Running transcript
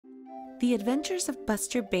The Adventures of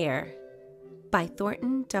Buster Bear by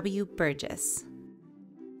Thornton W. Burgess.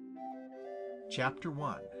 Chapter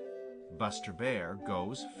 1. Buster Bear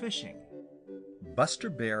Goes Fishing.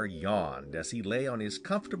 Buster Bear yawned as he lay on his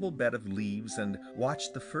comfortable bed of leaves and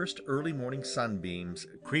watched the first early morning sunbeams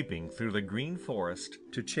creeping through the Green Forest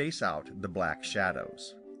to chase out the Black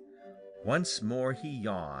Shadows. Once more he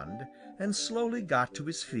yawned and slowly got to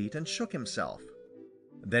his feet and shook himself.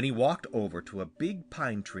 Then he walked over to a big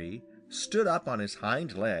pine tree, stood up on his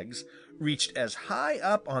hind legs, reached as high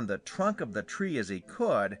up on the trunk of the tree as he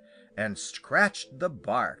could, and scratched the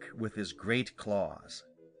bark with his great claws.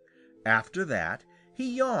 After that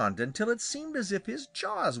he yawned until it seemed as if his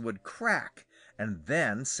jaws would crack, and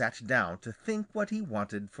then sat down to think what he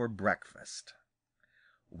wanted for breakfast.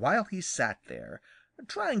 While he sat there,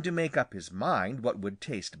 trying to make up his mind what would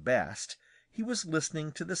taste best, he was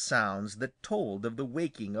listening to the sounds that told of the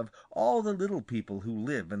waking of all the little people who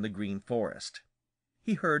live in the Green Forest.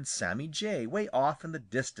 He heard Sammy Jay way off in the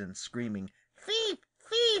distance screaming "Thief!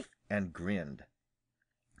 Thief!" and grinned.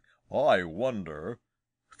 "I wonder,"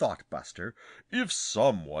 thought Buster, "if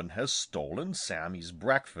some one has stolen Sammy's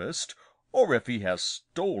breakfast, or if he has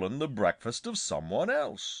stolen the breakfast of some one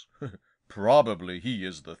else. Probably he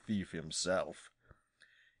is the thief himself."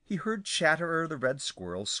 He heard Chatterer the Red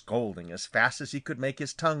Squirrel scolding as fast as he could make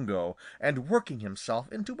his tongue go, and working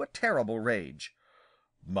himself into a terrible rage.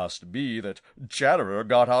 "Must be that Chatterer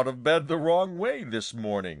got out of bed the wrong way this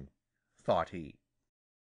morning," thought he.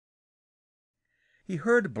 He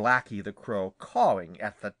heard Blacky the Crow cawing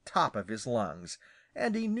at the top of his lungs,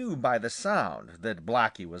 and he knew by the sound that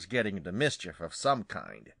Blacky was getting into mischief of some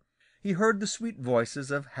kind. He heard the sweet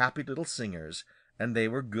voices of happy little singers, and they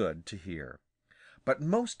were good to hear. But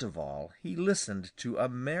most of all he listened to a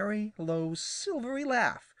merry, low, silvery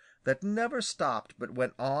laugh that never stopped but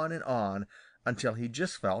went on and on until he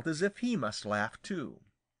just felt as if he must laugh too.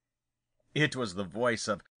 It was the voice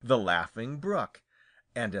of the Laughing Brook,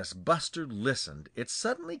 and as Buster listened it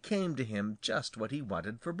suddenly came to him just what he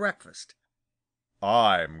wanted for breakfast.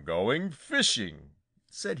 "I'm going fishing,"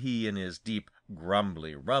 said he in his deep,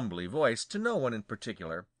 grumbly, rumbly voice to no one in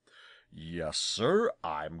particular. "Yes, sir,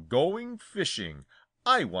 I'm going fishing.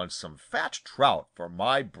 I want some fat trout for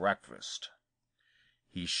my breakfast."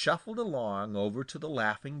 He shuffled along over to the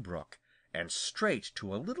Laughing Brook and straight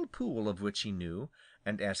to a little pool of which he knew,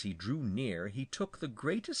 and as he drew near he took the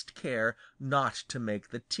greatest care not to make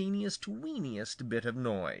the teeniest, weeniest bit of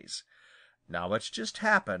noise. Now it just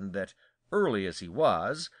happened that, early as he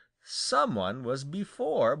was, some one was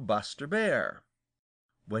before Buster Bear.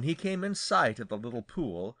 When he came in sight of the little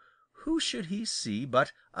pool, who should he see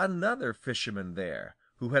but another fisherman there,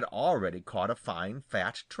 who had already caught a fine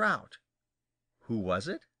fat trout. Who was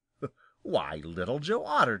it? Why, Little Joe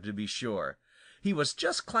Otter, to be sure. He was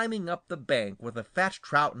just climbing up the bank with a fat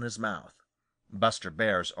trout in his mouth. Buster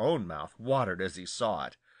Bear's own mouth watered as he saw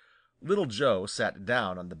it. Little Joe sat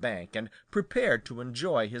down on the bank and prepared to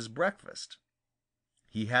enjoy his breakfast.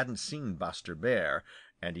 He hadn't seen Buster Bear,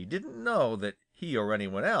 and he didn't know that he or any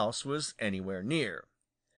one else was anywhere near.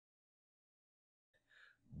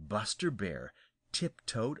 Buster Bear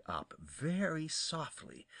tiptoed up very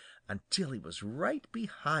softly until he was right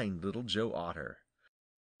behind Little Joe Otter.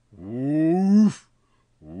 "Oof!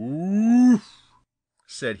 Oof!"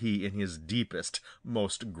 said he in his deepest,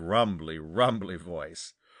 most grumbly, rumbly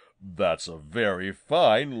voice. "That's a very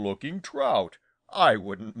fine-looking trout. I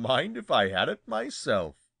wouldn't mind if I had it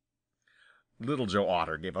myself." Little Joe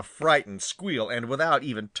Otter gave a frightened squeal and without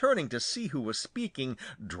even turning to see who was speaking,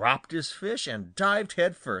 dropped his fish and dived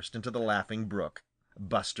headfirst into the Laughing Brook.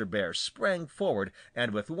 Buster Bear sprang forward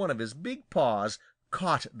and with one of his big paws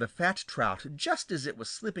caught the fat trout just as it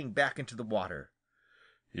was slipping back into the water.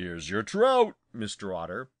 "Here's your trout, Mr.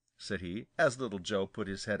 Otter," said he, as Little Joe put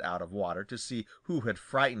his head out of water to see who had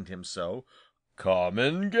frightened him so. "Come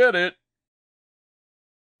and get it."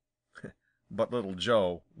 But Little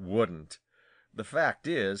Joe wouldn't. The fact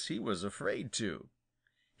is, he was afraid to.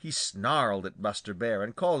 He snarled at Buster Bear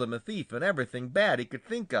and called him a thief and everything bad he could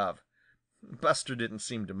think of. Buster didn't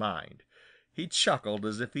seem to mind. He chuckled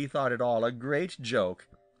as if he thought it all a great joke,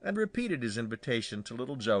 and repeated his invitation to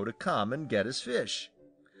Little Joe to come and get his fish.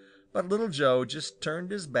 But Little Joe just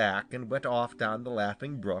turned his back and went off down the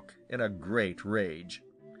Laughing Brook in a great rage.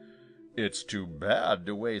 "It's too bad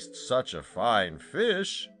to waste such a fine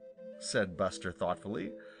fish," said Buster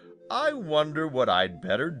thoughtfully. "I wonder what I'd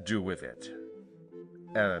better do with it."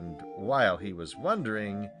 And while he was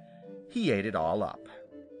wondering, he ate it all up.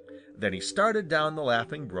 Then he started down the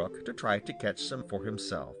Laughing Brook to try to catch some for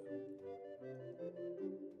himself.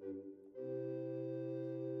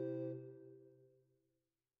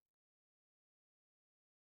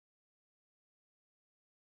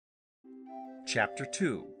 Chapter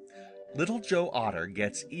 2 Little Joe Otter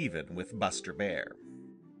Gets Even with Buster Bear.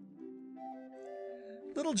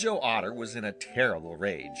 Little Joe Otter was in a terrible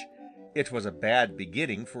rage. It was a bad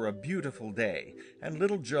beginning for a beautiful day, and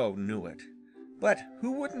Little Joe knew it. But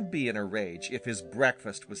who wouldn't be in a rage if his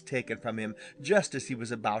breakfast was taken from him just as he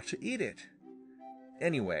was about to eat it?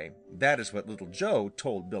 Anyway, that is what Little Joe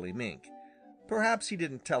told Billy Mink. Perhaps he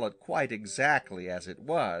didn't tell it quite exactly as it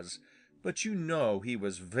was, but you know he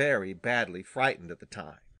was very badly frightened at the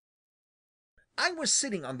time. "I was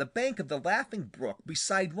sitting on the bank of the Laughing Brook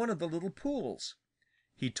beside one of the little pools,"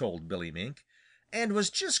 he told Billy Mink, "and was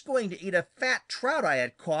just going to eat a fat trout I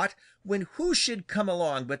had caught when who should come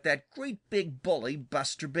along but that great big bully,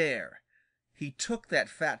 Buster Bear. He took that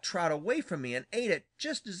fat trout away from me and ate it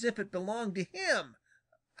just as if it belonged to him.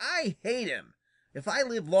 I hate him. If I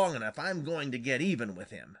live long enough, I'm going to get even with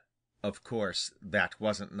him." Of course, that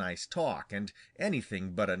wasn't nice talk and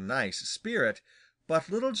anything but a nice spirit, but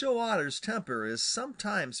Little Joe Otter's temper is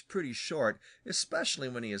sometimes pretty short, especially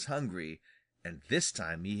when he is hungry, and this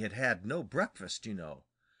time he had had no breakfast, you know.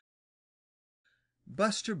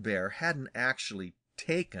 Buster Bear hadn't actually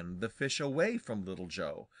taken the fish away from Little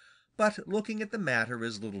Joe, but looking at the matter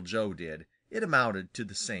as Little Joe did, it amounted to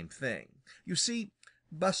the same thing. You see,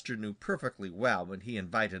 Buster knew perfectly well when he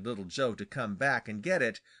invited Little Joe to come back and get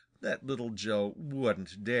it that Little Joe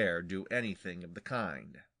wouldn't dare do anything of the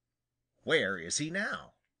kind. "Where is he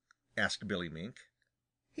now?" asked Billy Mink.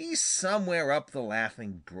 "He's somewhere up the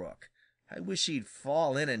Laughing Brook. I wish he'd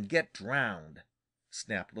fall in and get drowned,"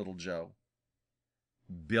 snapped Little Joe.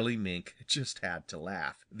 Billy Mink just had to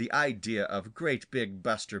laugh. The idea of great big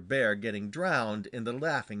Buster Bear getting drowned in the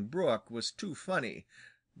Laughing Brook was too funny.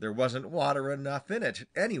 There wasn't water enough in it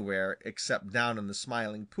anywhere except down in the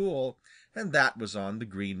Smiling Pool, and that was on the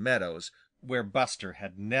Green Meadows, where Buster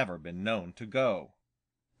had never been known to go.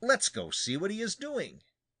 "Let's go see what he is doing,"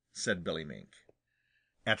 said Billy Mink.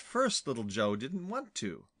 At first Little Joe didn't want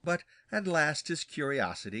to, but at last his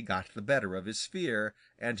curiosity got the better of his fear,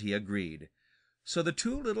 and he agreed. So the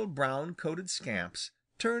two little brown-coated scamps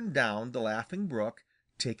turned down the Laughing Brook,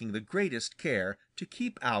 taking the greatest care to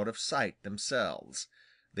keep out of sight themselves.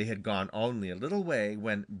 They had gone only a little way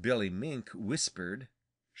when Billy Mink whispered,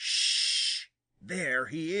 "Shh! There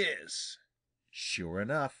he is!" Sure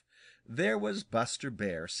enough, there was Buster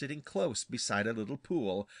Bear sitting close beside a little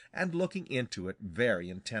pool and looking into it very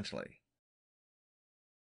intently.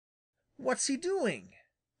 "What's he doing?"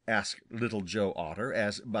 asked Little Joe Otter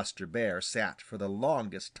as Buster Bear sat for the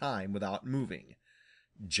longest time without moving.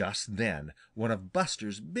 Just then one of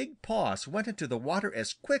Buster's big paws went into the water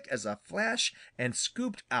as quick as a flash and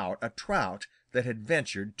scooped out a trout that had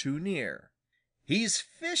ventured too near. "He's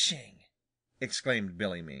fishing!" exclaimed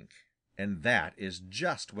Billy Mink. And that is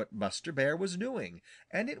just what Buster Bear was doing,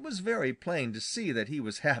 and it was very plain to see that he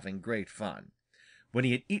was having great fun. When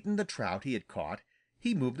he had eaten the trout he had caught,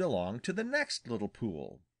 he moved along to the next little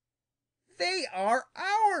pool. "They are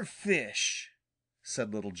our fish!"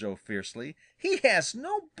 said Little Joe fiercely. "He has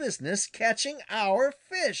no business catching our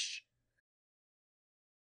fish."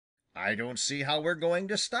 "I don't see how we're going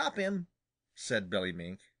to stop him," said Billy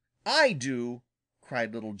Mink. "I do!"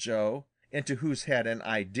 cried Little Joe, into whose head an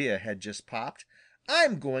idea had just popped.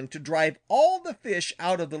 "I'm going to drive all the fish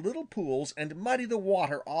out of the little pools and muddy the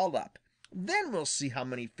water all up. Then we'll see how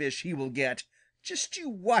many fish he will get. Just you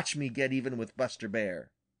watch me get even with Buster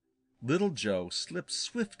Bear." Little Joe slipped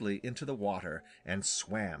swiftly into the water and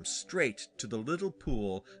swam straight to the little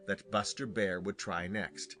pool that Buster Bear would try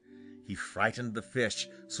next. He frightened the fish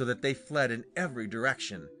so that they fled in every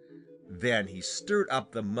direction. Then he stirred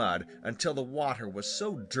up the mud until the water was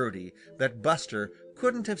so dirty that Buster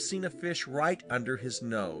couldn't have seen a fish right under his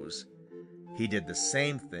nose. He did the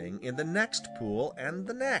same thing in the next pool and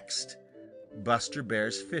the next. Buster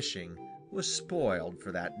Bear's fishing was spoiled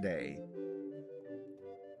for that day.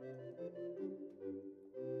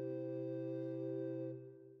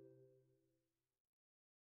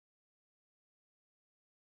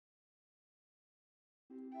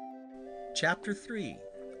 Chapter 3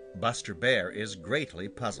 Buster Bear is Greatly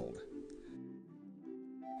Puzzled.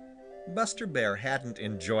 Buster Bear hadn't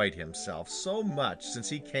enjoyed himself so much since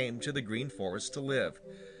he came to the Green Forest to live.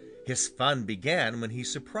 His fun began when he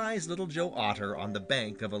surprised Little Joe Otter on the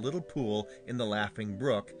bank of a little pool in the Laughing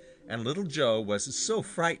Brook, and Little Joe was so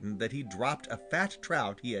frightened that he dropped a fat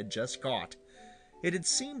trout he had just caught. It had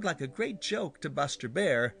seemed like a great joke to Buster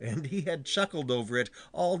Bear, and he had chuckled over it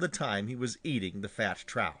all the time he was eating the fat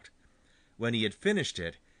trout. When he had finished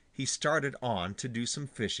it, he started on to do some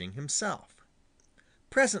fishing himself.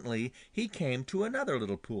 Presently he came to another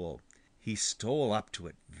little pool. He stole up to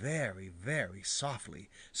it very, very softly,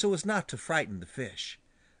 so as not to frighten the fish.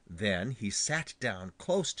 Then he sat down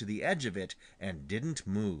close to the edge of it and didn't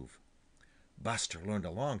move. Buster learned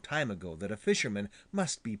a long time ago that a fisherman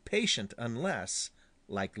must be patient unless,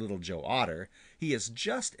 like Little Joe Otter, he is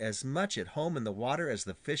just as much at home in the water as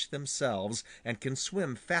the fish themselves and can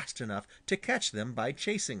swim fast enough to catch them by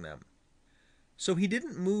chasing them. So he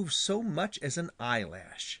didn't move so much as an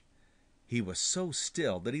eyelash. He was so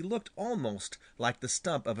still that he looked almost like the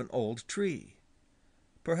stump of an old tree.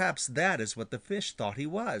 Perhaps that is what the fish thought he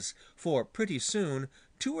was, for pretty soon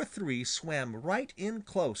 2 or 3 swam right in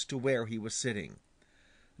close to where he was sitting.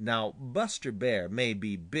 Now Buster Bear may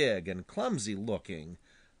be big and clumsy looking,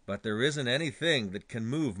 but there isn't anything that can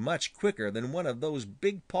move much quicker than one of those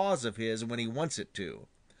big paws of his when he wants it to.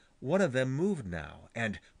 One of them moved now,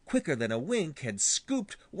 and quicker than a wink had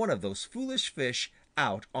scooped one of those foolish fish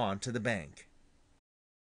out onto the bank.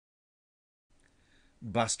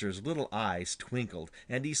 Buster's little eyes twinkled,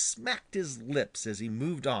 and he smacked his lips as he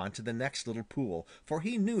moved on to the next little pool, for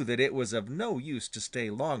he knew that it was of no use to stay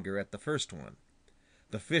longer at the first one.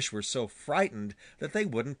 The fish were so frightened that they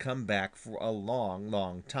wouldn't come back for a long,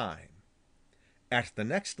 long time. At the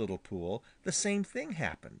next little pool the same thing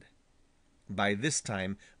happened. By this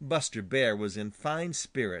time Buster Bear was in fine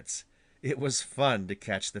spirits. It was fun to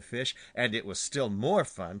catch the fish, and it was still more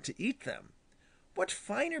fun to eat them. What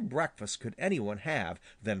finer breakfast could any one have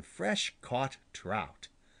than fresh caught trout?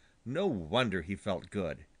 No wonder he felt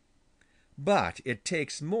good. But it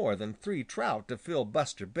takes more than 3 trout to fill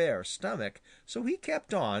Buster Bear's stomach, so he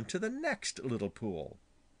kept on to the next little pool.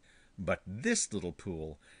 But this little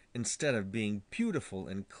pool, instead of being beautiful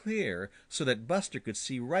and clear so that Buster could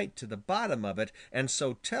see right to the bottom of it and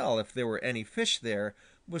so tell if there were any fish there,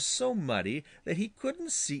 was so muddy that he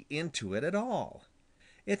couldn't see into it at all.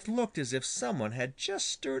 It looked as if someone had just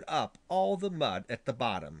stirred up all the mud at the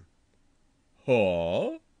bottom.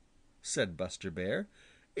 "Huh?" said Buster Bear.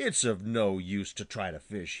 "It's of no use to try to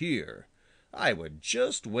fish here. I would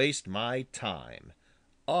just waste my time.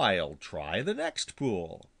 I'll try the next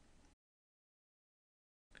pool."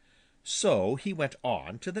 So he went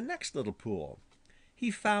on to the next little pool. He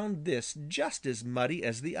found this just as muddy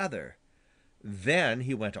as the other. Then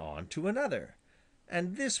he went on to another,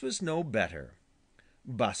 and this was no better.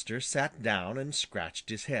 Buster sat down and scratched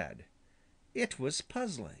his head. It was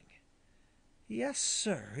puzzling. Yes,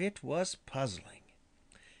 sir, it was puzzling.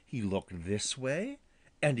 He looked this way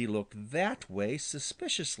and he looked that way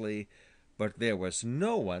suspiciously, but there was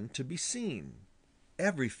no one to be seen.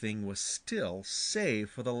 Everything was still save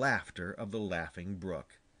for the laughter of the Laughing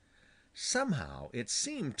Brook. Somehow it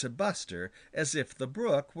seemed to Buster as if the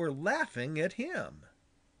brook were laughing at him.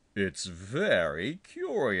 "It's very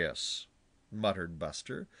curious," muttered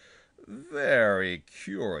Buster. "Very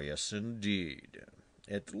curious indeed.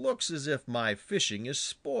 It looks as if my fishing is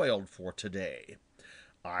spoiled for today.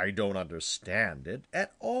 I don't understand it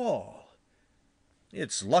at all.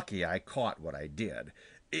 It's lucky I caught what I did.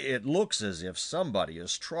 It looks as if somebody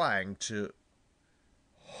is trying to—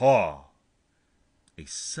 Ha!" A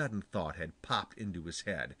sudden thought had popped into his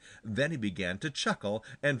head. Then he began to chuckle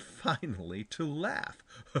and finally to laugh.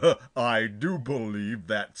 "I do believe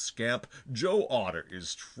that scamp Joe Otter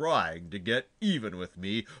is trying to get even with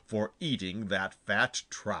me for eating that fat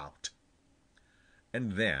trout."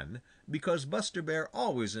 And then, because Buster Bear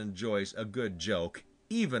always enjoys a good joke,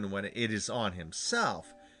 even when it is on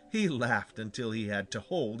himself, he laughed until he had to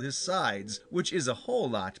hold his sides, which is a whole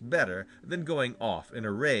lot better than going off in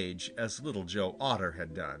a rage as Little Joe Otter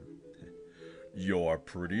had done. "You're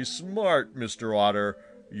pretty smart, Mr. Otter.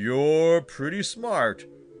 You're pretty smart.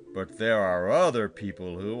 But there are other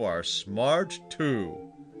people who are smart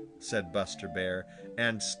too," said Buster Bear,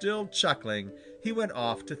 and still chuckling, he went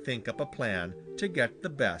off to think up a plan to get the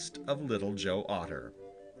best of Little Joe Otter.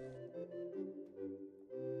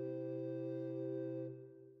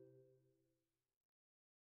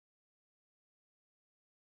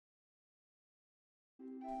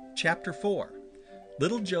 Chapter 4.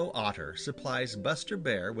 Little Joe Otter Supplies Buster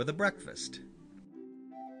Bear with a Breakfast.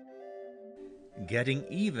 Getting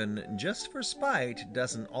even just for spite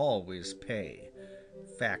doesn't always pay.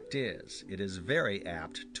 Fact is, it is very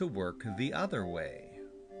apt to work the other way.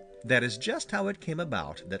 That is just how it came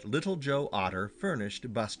about that Little Joe Otter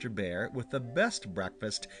furnished Buster Bear with the best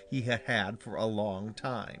breakfast he had had for a long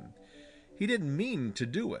time. He didn't mean to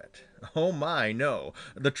do it. Oh my, no!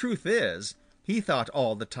 The truth is, he thought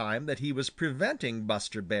all the time that he was preventing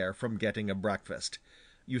Buster Bear from getting a breakfast.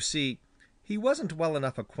 You see, he wasn't well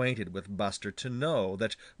enough acquainted with Buster to know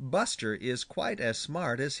that Buster is quite as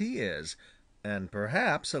smart as he is, and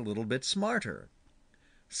perhaps a little bit smarter.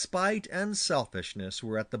 Spite and selfishness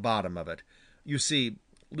were at the bottom of it. You see,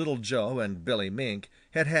 Little Joe and Billy Mink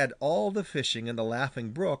had had all the fishing in the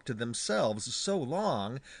Laughing Brook to themselves so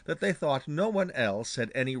long that they thought no one else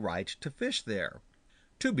had any right to fish there.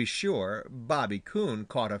 To be sure, Bobby Coon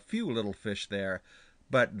caught a few little fish there,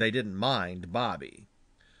 but they didn't mind Bobby.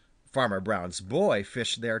 Farmer Brown's boy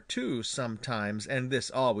fished there too sometimes, and this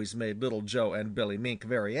always made Little Joe and Billy Mink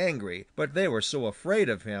very angry, but they were so afraid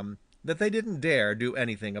of him that they didn't dare do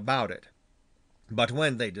anything about it. But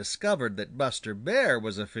when they discovered that Buster Bear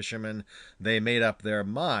was a fisherman, they made up their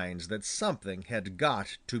minds that something had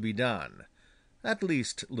got to be done. At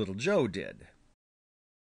least Little Joe did.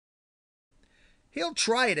 "He'll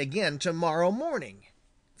try it again to-morrow morning,"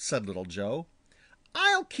 said Little Joe.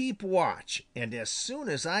 "I'll keep watch, and as soon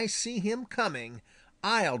as I see him coming,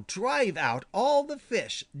 I'll drive out all the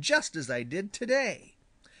fish just as I did today.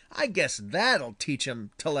 I guess that'll teach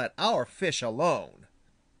him to let our fish alone."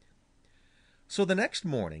 So the next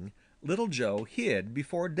morning Little Joe hid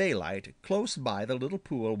before daylight close by the little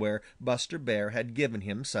pool where Buster Bear had given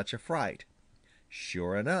him such a fright.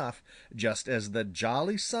 Sure enough, just as the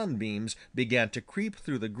jolly sunbeams began to creep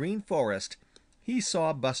through the Green Forest, he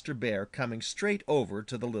saw Buster Bear coming straight over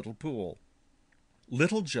to the little pool.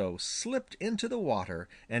 Little Joe slipped into the water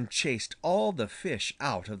and chased all the fish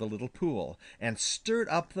out of the little pool, and stirred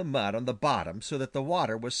up the mud on the bottom so that the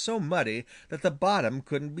water was so muddy that the bottom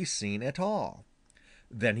couldn't be seen at all.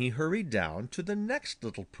 Then he hurried down to the next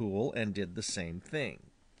little pool and did the same thing.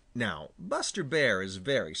 Now Buster Bear is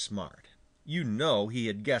very smart. You know he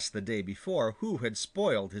had guessed the day before who had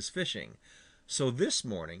spoiled his fishing, so this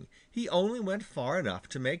morning he only went far enough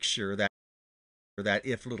to make sure that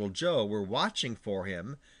if Little Joe were watching for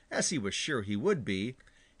him, as he was sure he would be,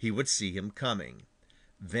 he would see him coming.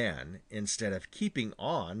 Then, instead of keeping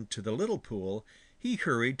on to the little pool, he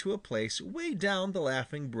hurried to a place way down the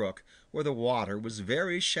Laughing Brook where the water was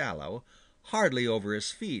very shallow, hardly over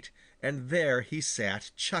his feet, and there he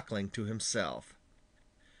sat chuckling to himself.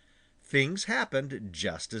 Things happened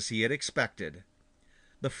just as he had expected.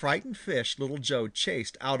 The frightened fish Little Joe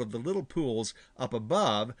chased out of the little pools up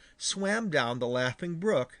above swam down the Laughing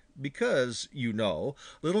Brook because, you know,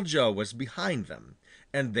 Little Joe was behind them,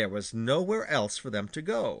 and there was nowhere else for them to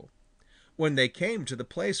go. When they came to the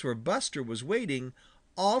place where Buster was waiting,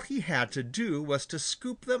 all he had to do was to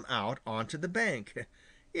scoop them out onto the bank.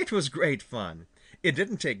 It was great fun. It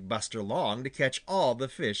didn't take Buster long to catch all the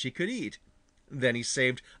fish he could eat. Then he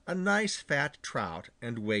saved a nice fat trout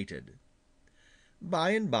and waited.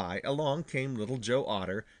 By and by along came Little Joe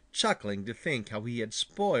Otter, chuckling to think how he had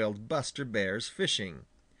spoiled Buster Bear's fishing.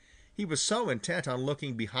 He was so intent on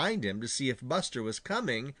looking behind him to see if Buster was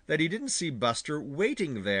coming that he didn't see Buster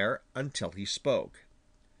waiting there until he spoke.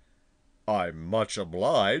 "I'm much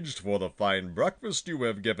obliged for the fine breakfast you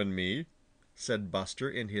have given me," said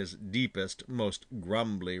Buster in his deepest, most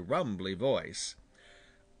grumbly-rumbly voice.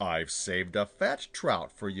 "I've saved a fat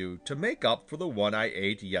trout for you to make up for the one I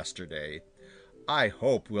ate yesterday. I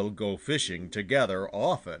hope we'll go fishing together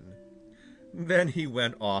often." Then he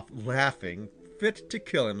went off laughing fit to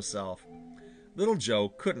kill himself. Little Joe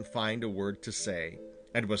couldn't find a word to say,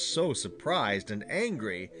 and was so surprised and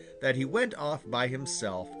angry that he went off by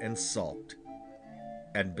himself and sulked.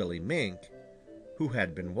 And Billy Mink, who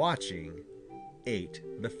had been watching, ate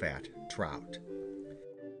the fat trout.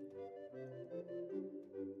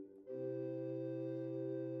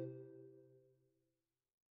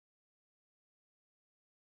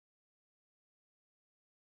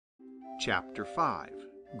 Chapter 5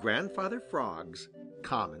 Grandfather Frog's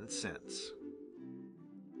Common Sense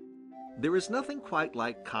There is nothing quite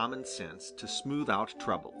like common sense to smooth out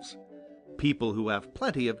troubles. People who have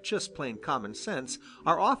plenty of just plain common sense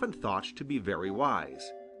are often thought to be very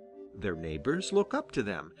wise. Their neighbors look up to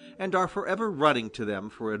them and are forever running to them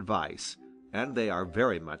for advice, and they are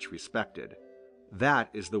very much respected.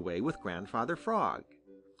 That is the way with Grandfather Frog.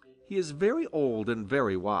 He is very old and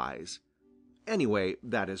very wise. Anyway,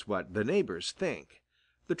 that is what the neighbors think.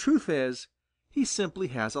 The truth is, he simply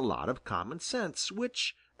has a lot of common sense,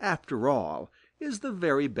 which, after all, is the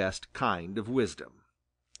very best kind of wisdom.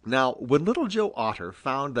 Now, when Little Joe Otter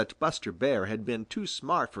found that Buster Bear had been too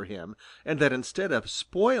smart for him, and that instead of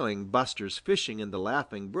spoiling Buster's fishing in the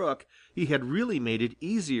Laughing Brook, he had really made it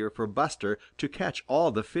easier for Buster to catch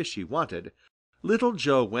all the fish he wanted, Little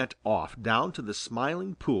Joe went off down to the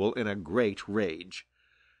Smiling Pool in a great rage.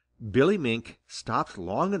 Billy Mink stopped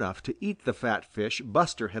long enough to eat the fat fish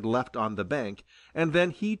Buster had left on the bank, and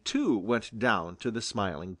then he too went down to the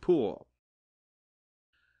Smiling Pool.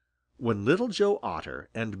 When Little Joe Otter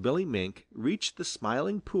and Billy Mink reached the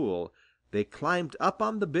Smiling Pool, they climbed up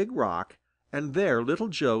on the big rock, And there Little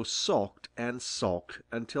Joe sulked and sulked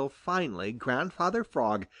until finally Grandfather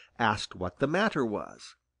Frog asked what the matter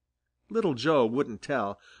was. Little Joe wouldn't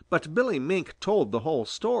tell, but Billy Mink told the whole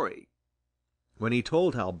story. When he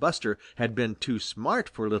told how Buster had been too smart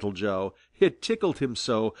for Little Joe, it tickled him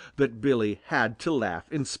so that Billy had to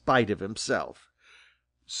laugh in spite of himself.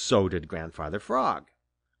 So did Grandfather Frog.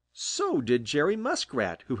 So did Jerry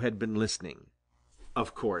Muskrat, who had been listening.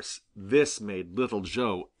 Of course, this made Little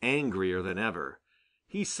Joe angrier than ever.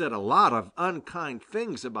 He said a lot of unkind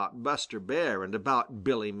things about Buster Bear and about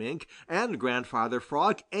Billy Mink and Grandfather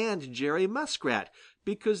Frog and Jerry Muskrat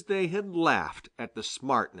because they had laughed at the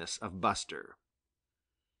smartness of Buster.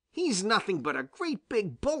 "He's nothing but a great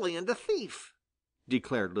big bully and a thief,"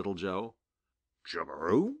 declared Little Joe.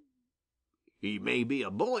 "Chug-a-rum! He may be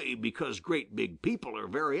a bully because great big people are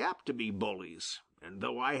very apt to be bullies, and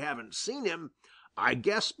though I haven't seen him, I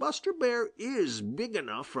guess Buster Bear is big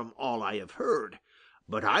enough from all I have heard,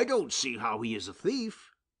 but I don't see how he is a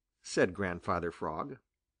thief," said Grandfather Frog.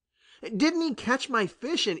 "Didn't he catch my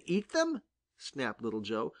fish and eat them?" snapped Little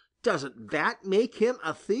Joe. "Doesn't that make him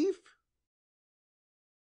a thief?"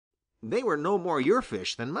 "They were no more your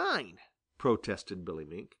fish than mine," protested Billy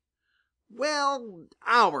Mink. "Well,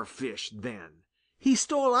 our fish, then. He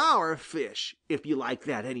stole our fish, if you like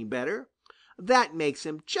that any better. That makes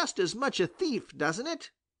him just as much a thief, doesn't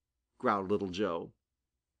it?" growled Little Joe.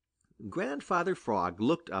 Grandfather Frog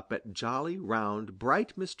looked up at jolly, round,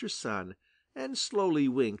 bright Mr. Sun and slowly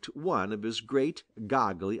winked one of his great,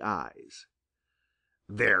 goggly eyes.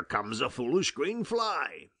 "There comes a foolish green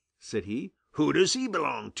fly," said he. "Who does he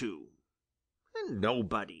belong to?"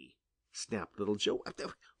 "Nobody," snapped Little Joe.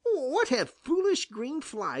 "What have foolish green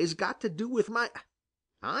flies got to do with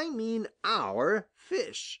I mean our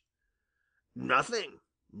fish?" "Nothing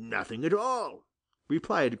at all,"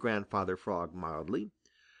 replied Grandfather Frog mildly.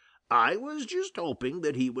 "I was just hoping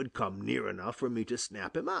that he would come near enough for me to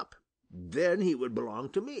snap him up. Then he would belong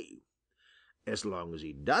to me. As long as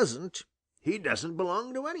he doesn't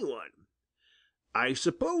belong to any one. I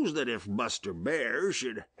suppose that if Buster Bear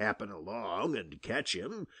should happen along and catch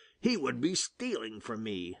him, he would be stealing from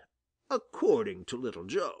me, according to Little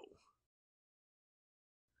Joe."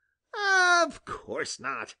 "Of course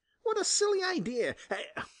not. What a silly idea!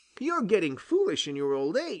 You're getting foolish in your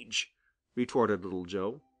old age," retorted Little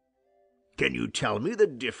Joe. "Can you tell me the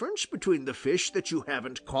difference between the fish that you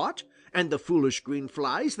haven't caught and the foolish green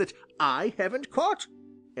flies that I haven't caught?"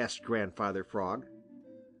 asked Grandfather Frog.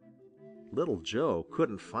 Little Joe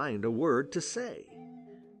couldn't find a word to say.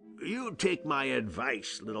 "You take my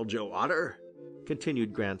advice, Little Joe Otter,"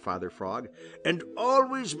 continued Grandfather Frog, "and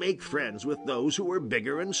always make friends with those who are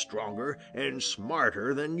bigger and stronger and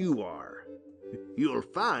smarter than you are. You'll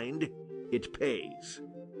find it pays."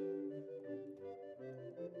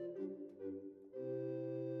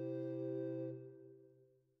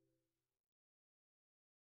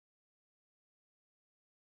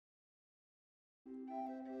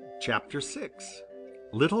 Chapter 6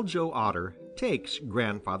 Little Joe Otter Takes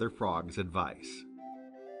Grandfather Frog's Advice.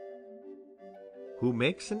 Who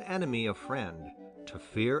makes an enemy a friend, to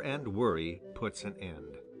fear and worry puts an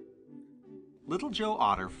end. Little Joe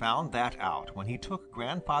Otter found that out when he took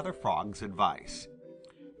Grandfather Frog's advice.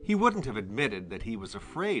 He wouldn't have admitted that he was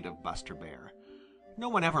afraid of Buster Bear. No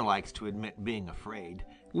one ever likes to admit being afraid,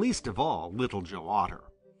 least of all Little Joe Otter.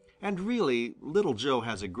 And really, Little Joe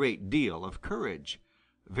has a great deal of courage.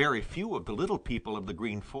 Very few of the little people of the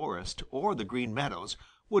Green Forest or the Green Meadows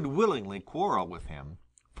would willingly quarrel with him,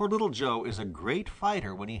 for Little Joe is a great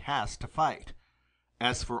fighter when he has to fight.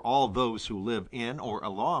 As for all those who live in or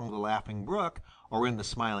along the Laughing Brook or in the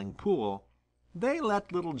Smiling Pool, they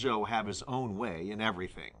let Little Joe have his own way in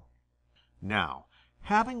everything. Now,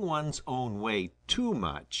 having one's own way too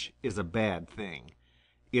much is a bad thing.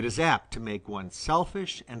 It is apt to make one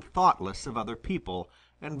selfish and thoughtless of other people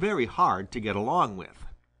and very hard to get along with.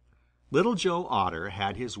 Little Joe Otter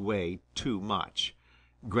had his way too much.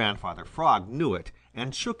 Grandfather Frog knew it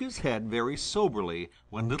and shook his head very soberly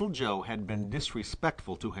when Little Joe had been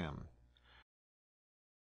disrespectful to him.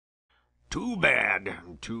 "Too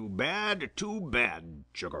bad, too bad, too bad,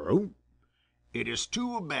 Chug-a-rum! It is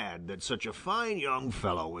too bad that such a fine young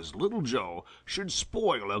fellow as Little Joe should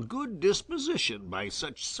spoil a good disposition by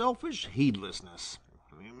such selfish heedlessness.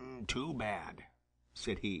 Too bad,"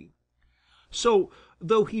 said he. So,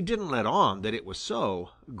 though he didn't let on that it was so,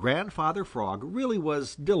 Grandfather Frog really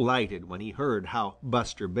was delighted when he heard how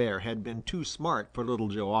Buster Bear had been too smart for Little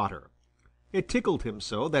Joe Otter. It tickled him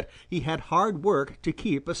so that he had hard work to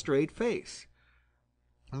keep a straight face.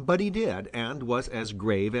 But he did, and was as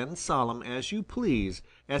grave and solemn as you please,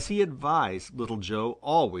 as he advised Little Joe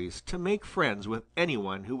always to make friends with any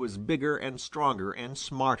one who was bigger and stronger and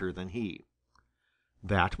smarter than he.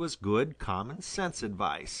 That was good common sense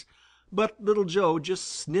advice, but Little Joe just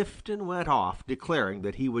sniffed and went off, declaring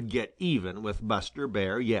that he would get even with Buster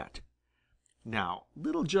Bear yet. Now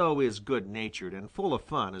Little Joe is good-natured and full of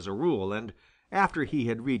fun as a rule, and after he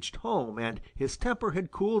had reached home and his temper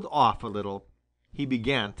had cooled off a little, he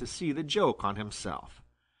began to see the joke on himself.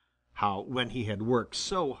 How when he had worked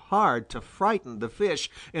so hard to frighten the fish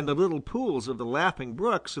in the little pools of the Laughing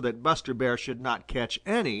Brook so that Buster Bear should not catch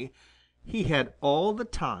any, he had all the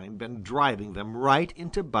time been driving them right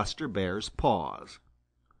into Buster Bear's paws.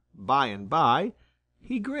 By and by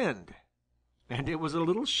he grinned, and it was a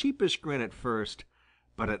little sheepish grin at first,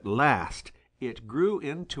 but at last it grew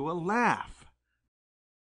into a laugh.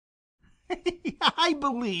 "I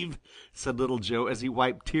believe," said Little Joe as he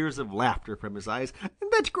wiped tears of laughter from his eyes,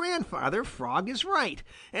 "that Grandfather Frog is right,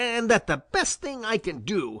 and that the best thing I can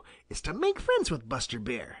do is to make friends with Buster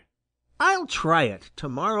Bear. I'll try it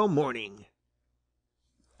to-morrow morning."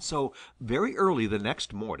 So very early the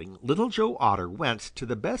next morning Little Joe Otter went to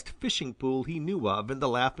the best fishing pool he knew of in the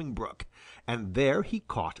Laughing Brook, and there he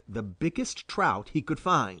caught the biggest trout he could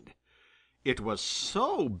find. It was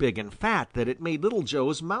so big and fat that it made Little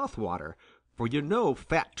Joe's mouth water, for you know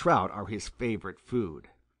fat trout are his favorite food.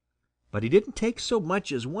 But he didn't take so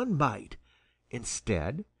much as one bite.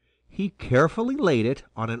 Instead, he carefully laid it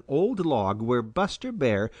on an old log where Buster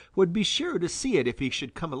Bear would be sure to see it if he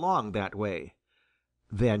should come along that way.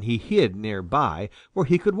 Then he hid near by where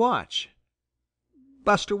he could watch.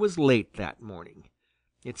 Buster was late that morning.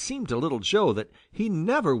 It seemed to Little Joe that he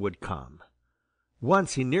never would come.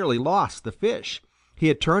 Once he nearly lost the fish. He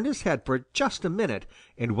had turned his head for just a minute,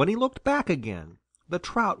 and when he looked back again, the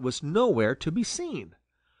trout was nowhere to be seen.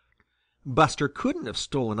 Buster couldn't have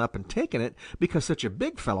stolen up and taken it, because such a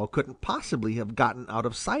big fellow couldn't possibly have gotten out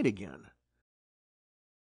of sight again.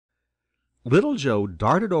 Little Joe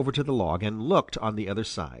darted over to the log and looked on the other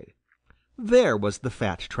side. There was the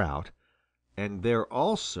fat trout, and there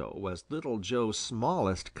also was Little Joe's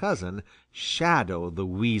smallest cousin, Shadow the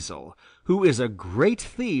Weasel, who is a great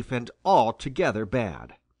thief and altogether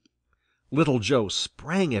bad. Little Joe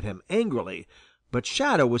sprang at him angrily, but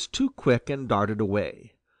Shadow was too quick and darted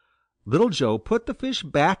away. Little Joe put the fish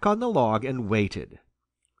back on the log and waited.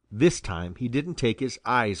 This time he didn't take his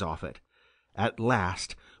eyes off it. At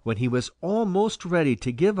last, when he was almost ready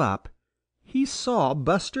to give up, he saw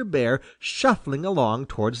Buster Bear shuffling along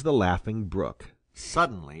towards the Laughing Brook.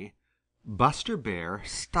 Suddenly, Buster Bear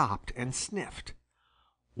stopped and sniffed.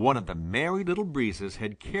 One of the Merry Little Breezes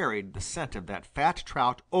had carried the scent of that fat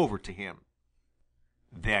trout over to him.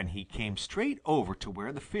 Then he came straight over to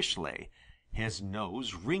where the fish lay, his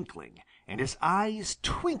nose wrinkling and his eyes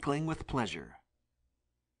twinkling with pleasure.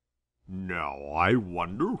 "Now I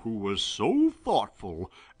wonder who was so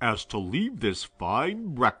thoughtful as to leave this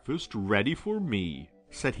fine breakfast ready for me,"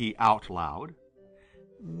 said he out loud.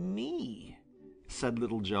 "Me," said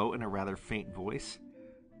Little Joe in a rather faint voice.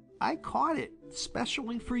 "I caught it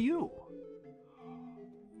specially for you."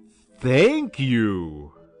 "Thank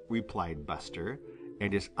you," replied Buster,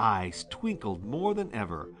 and his eyes twinkled more than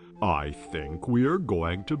ever. "I think we are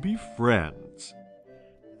going to be friends."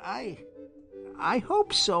 I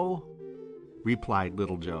hope so," replied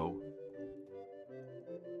Little Joe.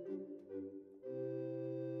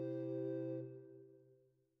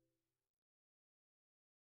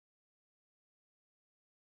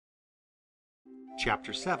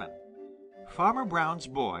 Chapter 7 Farmer Brown's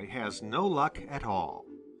Boy Has No Luck at All.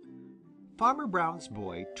 Farmer Brown's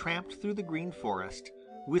boy tramped through the Green Forest,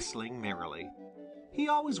 whistling merrily. He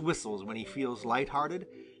always whistles when he feels light-hearted,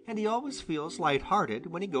 and he always feels light-hearted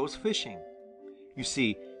when he goes fishing. You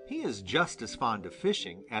see, he is just as fond of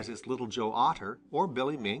fishing as is Little Joe Otter or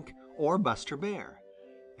Billy Mink or Buster Bear.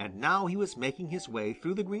 And now he was making his way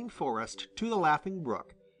through the Green Forest to the Laughing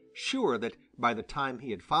Brook, sure that by the time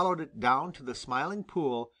he had followed it down to the Smiling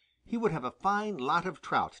Pool, he would have a fine lot of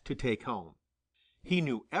trout to take home. He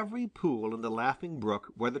knew every pool in the Laughing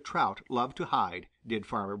Brook where the trout loved to hide, did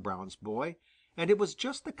Farmer Brown's boy, and it was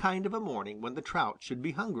just the kind of a morning when the trout should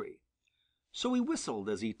be hungry. So he whistled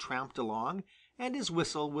as he tramped along, and his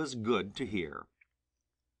whistle was good to hear.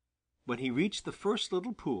 When he reached the first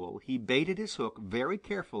little pool, he baited his hook very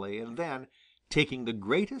carefully and then, taking the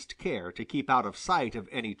greatest care to keep out of sight of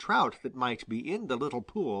any trout that might be in the little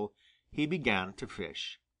pool, he began to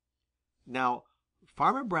fish. Now,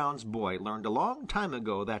 Farmer Brown's boy learned a long time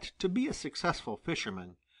ago that to be a successful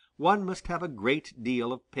fisherman, one must have a great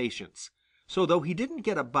deal of patience, So though he didn't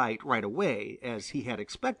get a bite right away, as he had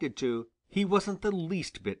expected to, he wasn't the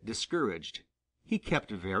least bit discouraged. He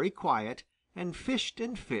kept very quiet and fished,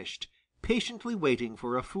 patiently waiting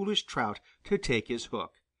for a foolish trout to take his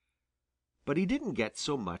hook. But he didn't get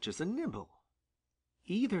so much as a nibble.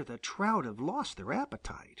 "Either the trout have lost their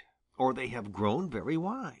appetite, or they have grown very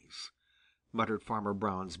wise," muttered Farmer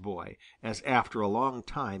Brown's boy, as after a long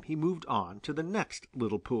time he moved on to the next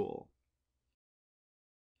little pool.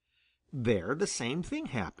 There the same thing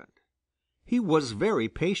happened. He was very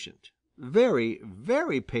patient, very,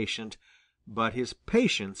 very patient, but his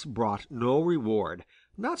patience brought no reward,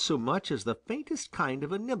 not so much as the faintest kind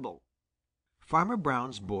of a nibble. Farmer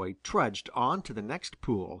Brown's boy trudged on to the next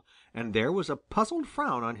pool, and there was a puzzled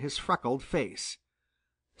frown on his freckled face.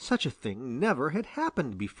 Such a thing never had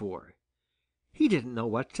happened before. He didn't know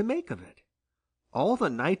what to make of it. All the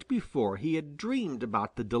night before he had dreamed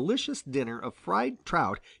about the delicious dinner of fried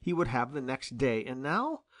trout he would have the next day, and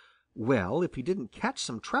now, well, if he didn't catch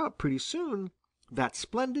some trout pretty soon, that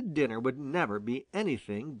splendid dinner would never be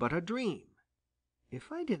anything but a dream.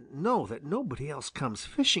 "If I didn't know that nobody else comes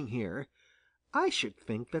fishing here, I should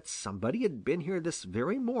think that somebody had been here this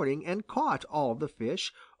very morning and caught all the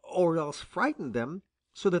fish, or else frightened them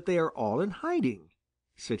so that they are all in hiding,"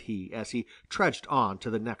 said he, as he trudged on to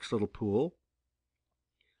the next little pool.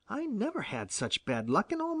 "I never had such bad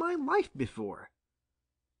luck in all my life before.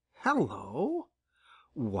 Hello!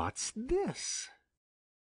 What's this?"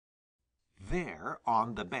 There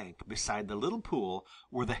on the bank beside the little pool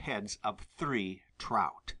were the heads of 3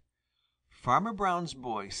 trout. Farmer Brown's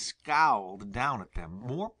boy scowled down at them,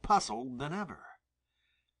 more puzzled than ever.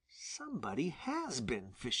 "Somebody has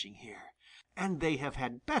been fishing here, and they have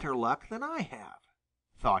had better luck than I have,"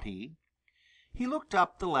 thought he. He looked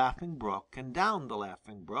up the Laughing Brook and down the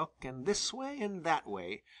Laughing Brook and this way and that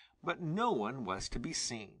way, but no one was to be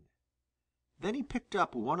seen. Then he picked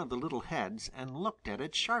up one of the little heads and looked at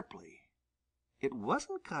it sharply. "It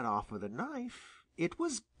wasn't cut off with a knife. It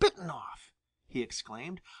was bitten off!" he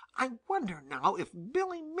exclaimed. "I wonder now if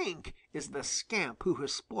Billy Mink is the scamp who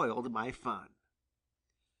has spoiled my fun."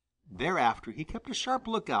 Thereafter he kept a sharp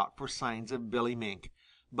lookout for signs of Billy Mink,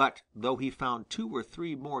 but though he found 2 or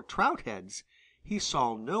 3 more trout heads, he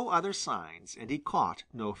saw no other signs and he caught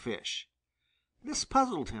no fish. This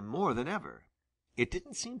puzzled him more than ever. It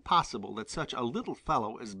didn't seem possible that such a little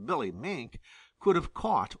fellow as Billy Mink could have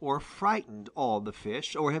caught or frightened all the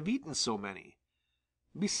fish or have eaten so many.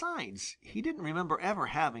 Besides, he didn't remember ever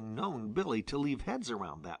having known Billy to leave heads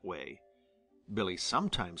around that way. Billy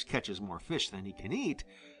sometimes catches more fish than he can eat,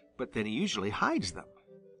 but then he usually hides them.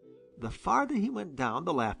 The farther he went down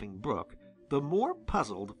the Laughing Brook, the more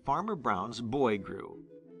puzzled Farmer Brown's boy grew.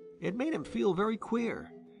 It made him feel very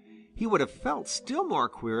queer. He would have felt still more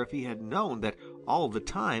queer if he had known that all the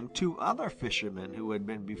time 2 other fishermen who had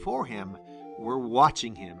been before him were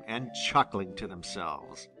watching him and chuckling to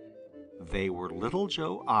themselves. They were Little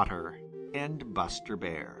Joe Otter and Buster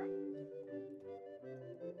Bear.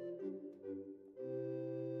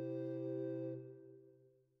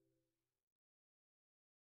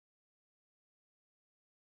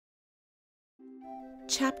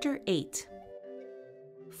 Chapter 8.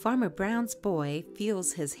 Farmer Brown's boy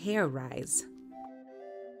feels his hair rise.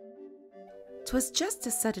 'Twas just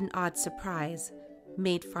a sudden odd surprise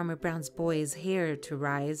made Farmer Brown's boy's hair to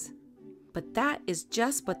rise. But that is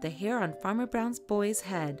just what the hair on Farmer Brown's boy's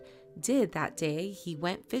head did that day he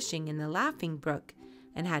went fishing in the Laughing Brook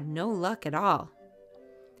and had no luck at all.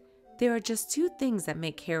 There are just 2 things that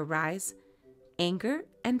make hair rise: anger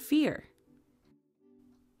and fear.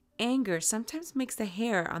 Anger sometimes makes the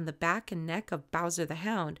hair on the back and neck of Bowser the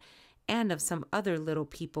Hound and of some other little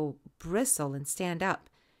people bristle and stand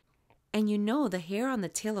up. And you know the hair on the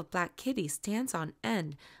tail of Black Kitty stands on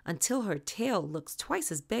end until her tail looks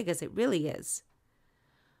twice as big as it really is.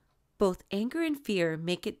 Both anger and fear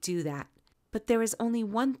make it do that, but there is only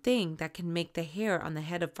one thing that can make the hair on the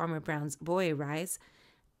head of Farmer Brown's boy rise,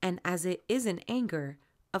 and as it isn't anger,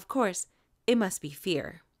 of course, it must be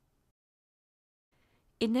fear.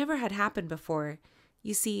 It never had happened before.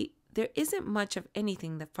 You see, there isn't much of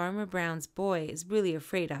anything that Farmer Brown's boy is really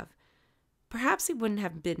afraid of. Perhaps he wouldn't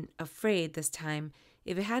have been afraid this time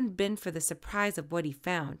if it hadn't been for the surprise of what he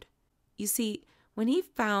found. You see, when he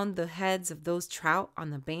found the heads of those trout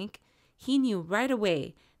on the bank, he knew right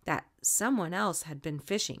away that someone else had been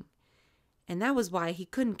fishing, and that was why he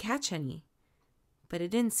couldn't catch any. But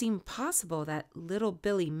it didn't seem possible that little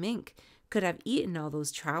Billy Mink could have eaten all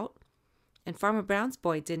those trout. And Farmer Brown's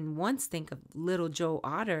boy didn't once think of Little Joe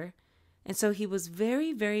Otter, and so he was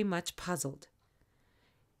very, very much puzzled.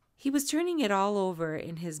 He was turning it all over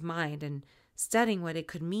in his mind and studying what it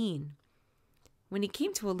could mean. when he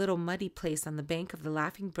came to a little muddy place on the bank of the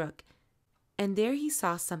Laughing Brook, and there he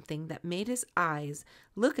saw something that made his eyes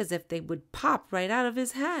look as if they would pop right out of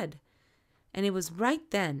his head. And it was right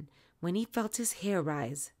then when he felt his hair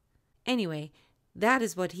rise. Anyway, that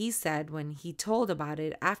is what he said when he told about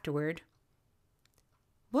it afterward.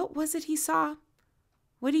 What was it he saw?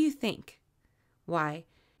 What do you think? Why,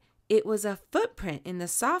 it was a footprint in the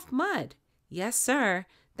soft mud. Yes, sir,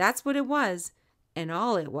 that's what it was, and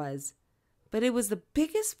all it was. But it was the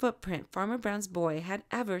biggest footprint Farmer Brown's boy had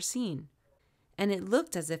ever seen, and it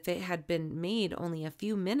looked as if it had been made only a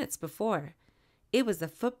few minutes before. It was the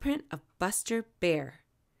footprint of Buster Bear.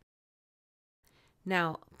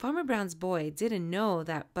 Now, Farmer Brown's boy didn't know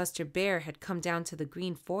that Buster Bear had come down to the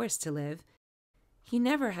Green Forest to live. He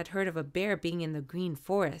never had heard of a bear being in the Green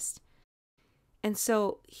Forest. And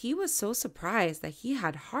so he was so surprised that he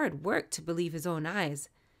had hard work to believe his own eyes.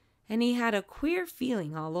 And he had a queer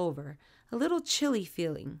feeling all over, a little chilly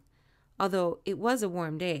feeling, although it was a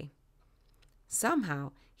warm day.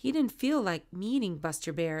 Somehow, he didn't feel like meeting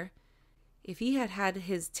Buster Bear. If he had had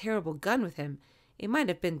his terrible gun with him, it might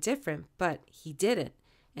have been different, but he didn't.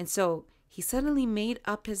 And so he suddenly made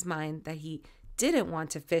up his mind that he didn't want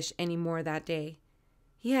to fish any more that day.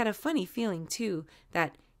 He had a funny feeling, too,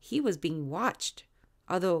 that he was being watched.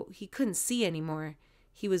 Although he couldn't see anymore,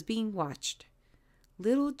 he was being watched.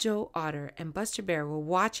 Little Joe Otter and Buster Bear were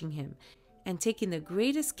watching him and taking the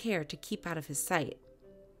greatest care to keep out of his sight.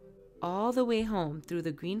 All the way home through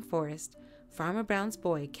the Green Forest, Farmer Brown's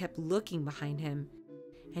boy kept looking behind him,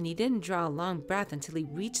 and he didn't draw a long breath until he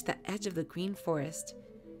reached the edge of the Green Forest.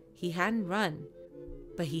 He hadn't run,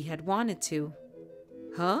 but he had wanted to.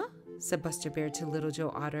 "Huh?" said Buster Bear to Little Joe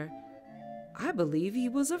Otter. "I believe he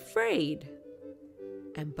was afraid."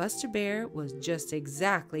 And Buster Bear was just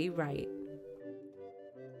exactly right.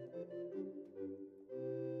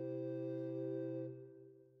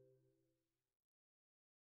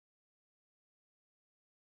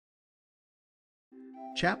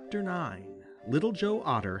 Chapter 9. Little Joe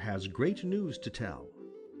Otter Has Great News to Tell.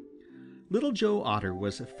 Little Joe Otter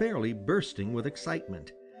was fairly bursting with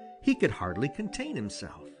excitement. He could hardly contain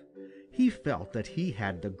himself. He felt that he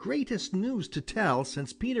had the greatest news to tell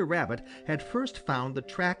since Peter Rabbit had first found the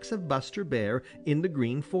tracks of Buster Bear in the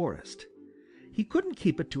Green Forest. He couldn't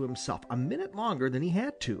keep it to himself a minute longer than he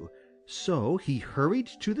had to, so he hurried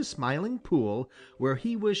to the Smiling Pool, where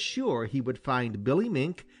he was sure he would find Billy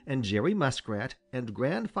Mink and Jerry Muskrat and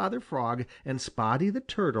Grandfather Frog and Spotty the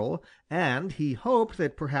Turtle, and he hoped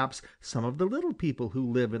that perhaps some of the little people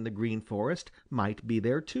who live in the Green Forest might be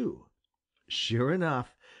there too. Sure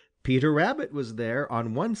enough, Peter Rabbit was there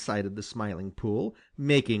on one side of the Smiling Pool,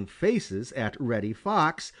 making faces at Reddy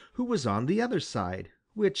Fox, who was on the other side,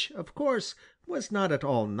 which, of course, was not at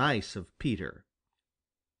all nice of Peter.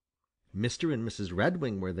 Mr. and Mrs.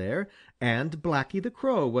 Redwing were there, and Blacky the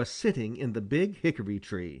Crow was sitting in the big hickory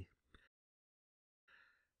tree.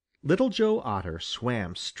 Little Joe Otter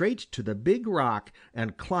swam straight to the big rock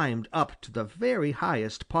and climbed up to the very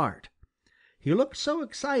highest part. He looked so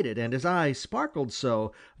excited and his eyes sparkled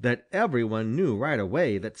so that every one knew right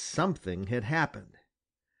away that something had happened.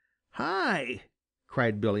 "Hi!"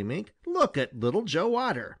 cried Billy Mink. "Look at Little Joe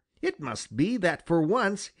Otter. It must be that for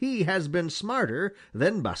once he has been smarter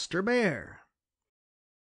than Buster Bear."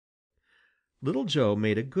 Little Joe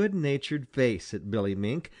made a good-natured face at Billy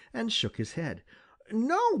Mink and shook his head.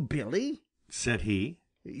 "No, Billy," said he.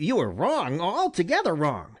 "You are wrong, altogether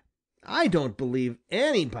wrong. I don't believe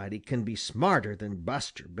anybody can be smarter than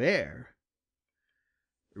Buster Bear."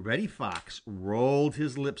 Reddy Fox rolled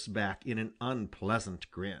his lips back in an unpleasant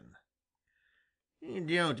grin.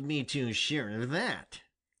 "Don't be too sure of that,"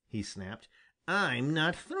 he snapped. "I'm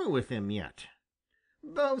not through with him yet."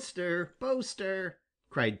 "Boaster! Boaster!"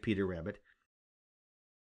 cried Peter Rabbit.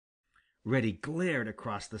 Reddy glared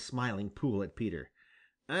across the Smiling Pool at Peter.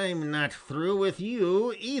 "I'm not through with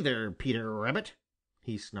you either, Peter Rabbit,"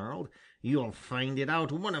 he snarled. "You'll find it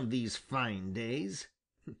out one of these fine days."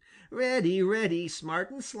 "Reddy, Reddy,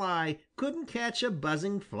 smart and sly, couldn't catch a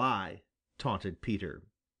buzzing fly," taunted Peter.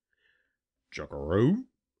 "Chuck-a-roo!"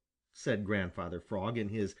 said Grandfather Frog in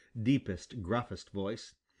his deepest, gruffest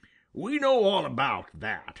voice. "We know all about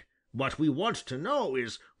that. What we want to know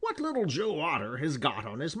is what Little Joe Otter has got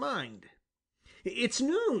on his mind." "It's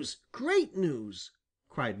news, great news!"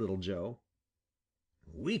 cried Little Joe.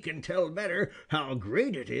 "We can tell better how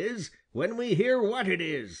great it is when we hear what it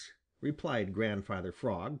is," replied Grandfather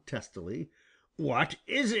Frog testily. "What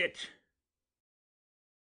is it?"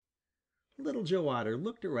 Little Joe Otter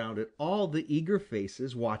looked around at all the eager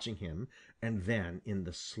faces watching him, and then in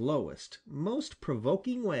the slowest, most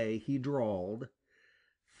provoking way he drawled,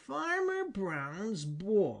 Farmer Brown's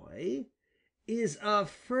boy is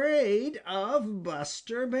afraid of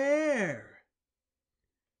Buster Bear."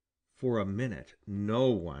 For a minute no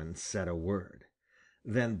one said a word.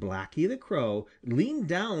 Then Blacky the Crow leaned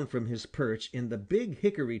down from his perch in the big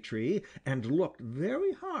hickory tree and looked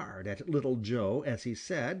very hard at Little Joe as he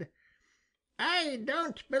said, "I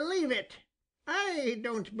don't believe it. I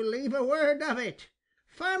don't believe a word of it.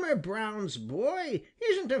 Farmer Brown's boy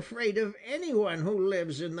isn't afraid of any one who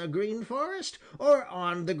lives in the Green Forest or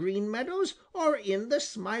on the Green Meadows or in the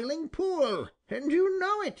Smiling Pool, and you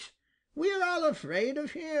know it. We're all afraid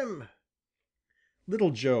of him."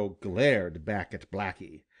 Little Joe glared back at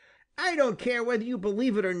Blacky. "I don't care whether you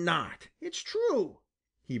believe it or not. It's true,"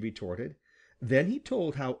 he retorted. Then he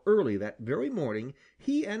told how early that very morning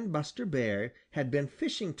he and Buster Bear had been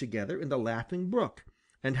fishing together in the Laughing Brook,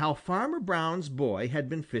 and how Farmer Brown's boy had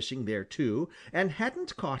been fishing there too, and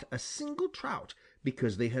hadn't caught a single trout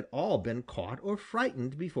because they had all been caught or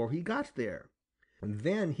frightened before he got there.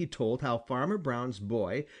 Then he told how Farmer Brown's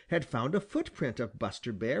boy had found a footprint of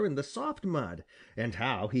Buster Bear in the soft mud, and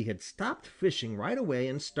how he had stopped fishing right away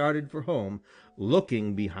and started for home,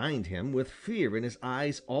 looking behind him with fear in his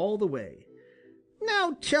eyes all the way.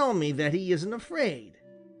 "Now tell me that he isn't afraid,"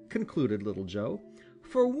 concluded Little Joe.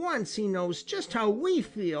 "For once he knows just how we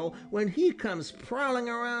feel when he comes prowling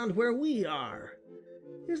around where we are.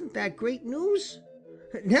 Isn't that great news?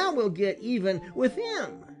 Now we'll get even with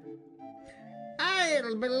him."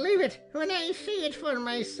 "I'll believe it when I see it for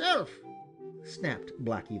myself," snapped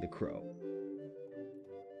Blacky the Crow.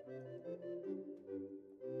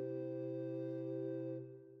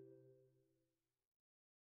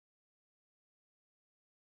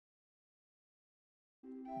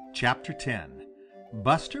 Chapter 10.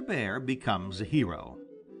 Buster Bear Becomes a Hero.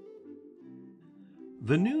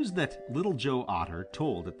 The news that Little Joe Otter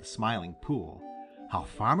told at the Smiling Pool, how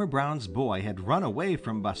Farmer Brown's boy had run away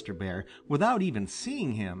from Buster Bear without even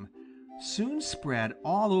seeing him, soon spread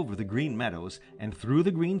all over the Green Meadows and through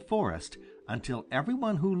the Green Forest until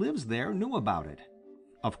everyone who lives there knew about it.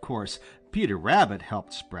 Of course, Peter Rabbit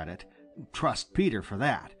helped spread it. Trust Peter for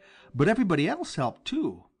that. But everybody else helped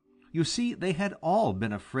too. You see, they had all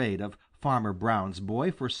been afraid of Farmer Brown's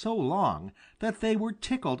boy for so long that they were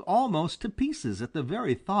tickled almost to pieces at the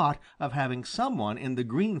very thought of having someone in the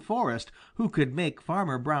Green Forest who could make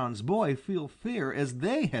Farmer Brown's boy feel fear as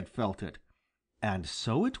they had felt it. And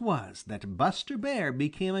so it was that Buster Bear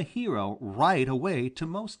became a hero right away to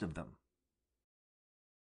most of them.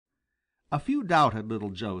 A few doubted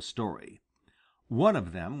Little Joe's story. One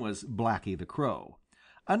of them was Blacky the Crow.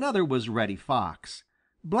 Another was Reddy Fox.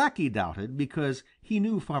 Blacky doubted because he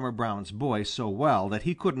knew Farmer Brown's boy so well that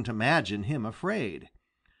he couldn't imagine him afraid.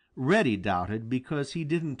 Reddy doubted because he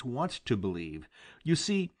didn't want to believe. You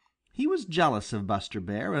see, he was jealous of Buster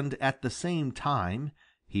Bear, and at the same time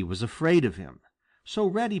he was afraid of him. So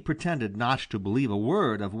Reddy pretended not to believe a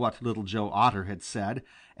word of what Little Joe Otter had said,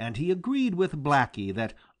 and he agreed with Blacky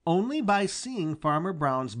that only by seeing Farmer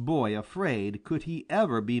Brown's boy afraid could he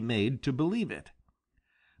ever be made to believe it.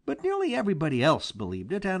 But nearly everybody else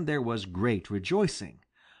believed it, and there was great rejoicing.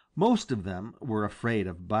 Most of them were afraid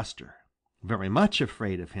of Buster, very much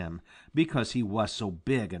afraid of him, because he was so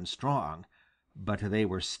big and strong. But they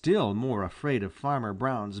were still more afraid of Farmer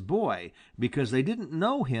Brown's boy, because they didn't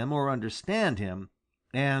know him or understand him,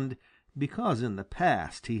 and because in the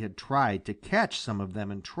past he had tried to catch some of them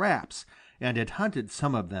in traps and had hunted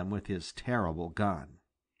some of them with his terrible gun.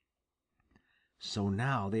 So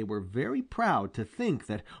now they were very proud to think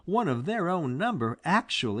that one of their own number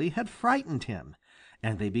actually had frightened him,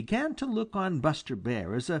 and they began to look on Buster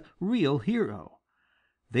Bear as a real hero.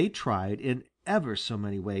 They tried in ever so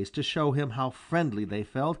many ways to show him how friendly they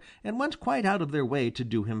felt, and went quite out of their way to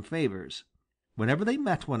do him favors. Whenever they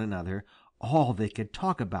met one another, all they could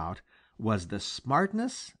talk about was the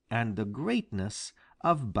smartness and the greatness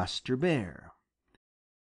of Buster Bear.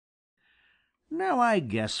 "Now I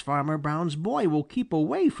guess Farmer Brown's boy will keep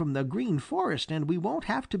away from the Green Forest, and we won't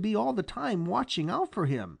have to be all the time watching out for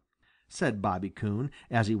him," said Bobby Coon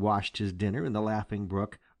as he washed his dinner in the Laughing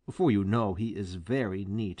Brook, for you know he is very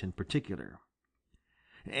neat and particular.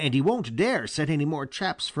 "And he won't dare set any more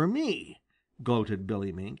traps for me," gloated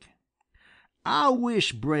Billy Mink. "I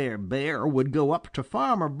wish Brer Bear would go up to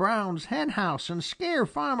Farmer Brown's henhouse and scare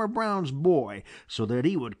Farmer Brown's boy so that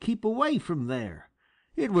he would keep away from there.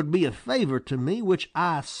 It would be a favor to me which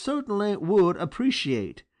I certainly would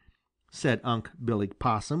appreciate," said Unc' Billy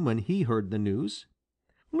Possum when he heard the news.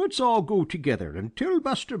 "Let's all go together and tell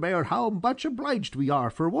Buster Bear how much obliged we are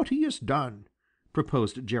for what he has done,"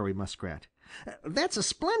 proposed Jerry Muskrat. "That's a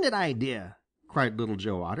splendid idea!" cried Little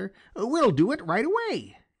Joe Otter. "We'll do it right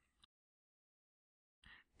away."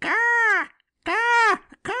 Caw, caw,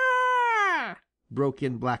 caw, broke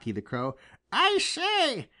in Blacky the Crow. I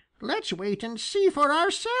say, let's wait and see for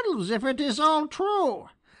ourselves if it is all true.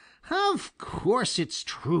 Of course it's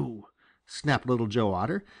true, snapped Little Joe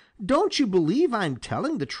Otter. Don't you believe I'm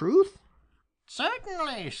telling the truth?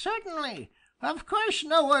 Certainly, certainly. Of course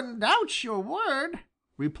no one doubts your word,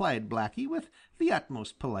 replied Blacky with the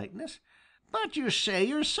utmost politeness. But you say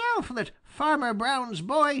yourself that Farmer Brown's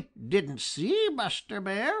boy didn't see Buster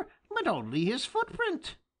Bear, but only his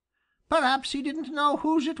footprint. Perhaps he didn't know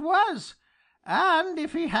whose it was, and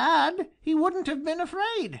if he had, he wouldn't have been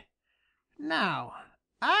afraid. Now,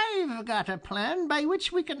 I've got a plan by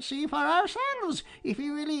which we can see for ourselves if he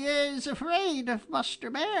really is afraid of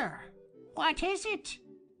Buster Bear. What is it?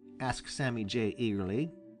 asked Sammy Jay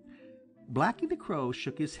eagerly. Blacky the Crow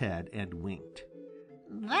shook his head and winked.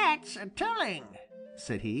 That's telling,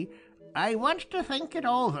 said he. I want to think it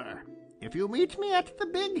over. If you meet me at the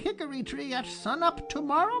big hickory tree at sun-up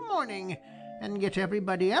tomorrow morning and get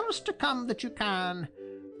everybody else to come that you can,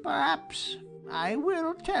 perhaps I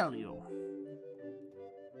will tell you.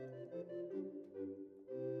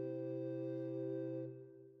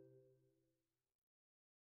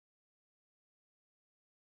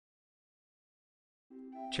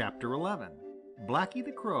 Chapter 11. Blacky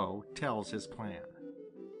the Crow tells his plan.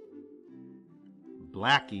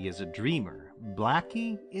 Blacky is a dreamer.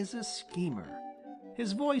 Blacky is a schemer.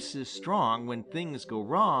 His voice is strong when things go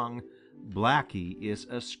wrong. Blacky is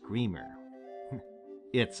a screamer.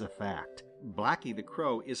 It's a fact. Blacky the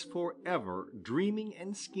Crow is forever dreaming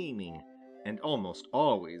and scheming, and almost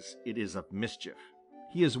always it is of mischief.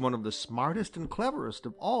 He is one of the smartest and cleverest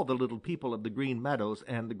of all the little people of the Green Meadows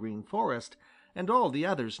and the Green Forest, and all the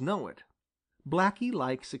others know it. Blacky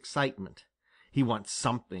likes excitement. He wants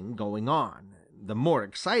something going on. The more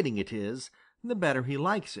exciting it is, the better he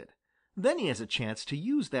likes it. Then he has a chance to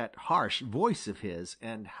use that harsh voice of his,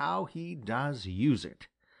 and how he does use it.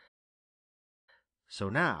 So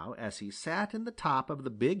now, as he sat in the top of the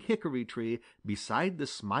big hickory tree beside the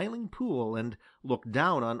Smiling Pool and looked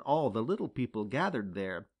down on all the little people gathered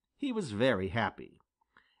there, he was very happy.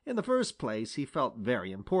 In the first place, he felt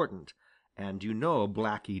very important, and you know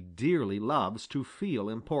Blacky dearly loves to feel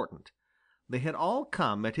important. They had all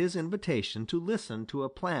come at his invitation to listen to a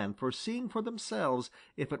plan for seeing for themselves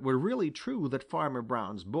if it were really true that Farmer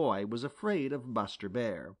Brown's boy was afraid of Buster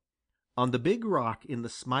Bear. On the big rock in the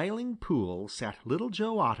Smiling Pool sat Little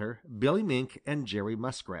Joe Otter, Billy Mink, and Jerry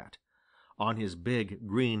Muskrat. On his big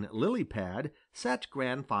green lily pad sat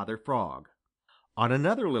Grandfather Frog. On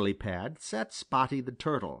another lily pad sat Spotty the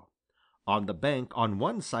Turtle. On the bank on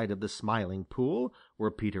one side of the Smiling Pool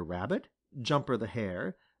were Peter Rabbit, Jumper the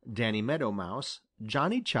Hare, Danny Meadow Mouse,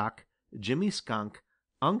 Johnny Chuck, Jimmy Skunk,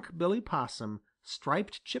 Unc' Billy Possum,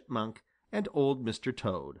 Striped Chipmunk, and Old Mr.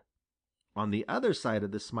 Toad. On the other side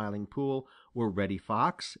of the Smiling Pool were Reddy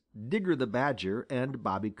Fox, Digger the Badger, and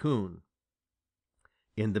Bobby Coon.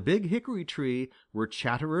 In the big hickory tree were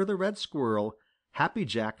Chatterer the Red Squirrel, Happy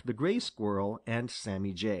Jack the Gray Squirrel, and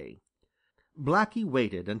Sammy Jay. Blacky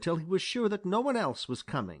waited until he was sure that no one else was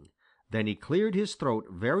coming. Then he cleared his throat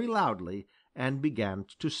very loudly and began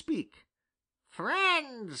to speak.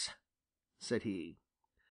 "Friends," said he.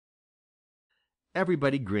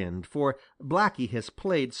 Everybody grinned, for Blacky has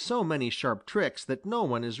played so many sharp tricks that no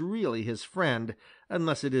one is really his friend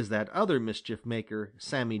unless it is that other mischief-maker,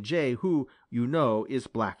 Sammy Jay, who, you know, is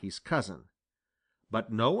Blacky's cousin.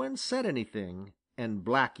 But no one said anything, and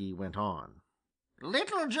Blacky went on.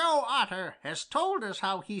 "Little Joe Otter has told us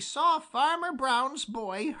how he saw Farmer Brown's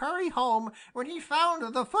boy hurry home when he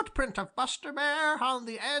found the footprint of Buster Bear on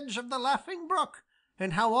the edge of the Laughing Brook,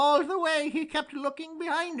 and how all the way he kept looking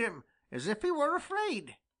behind him, as if he were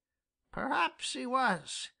afraid. Perhaps he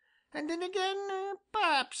was, and then again,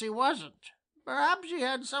 perhaps he wasn't. Perhaps he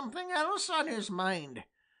had something else on his mind.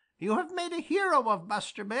 You have made a hero of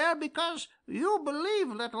Buster Bear because you believe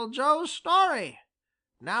Little Joe's story.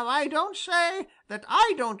 Now, I don't say that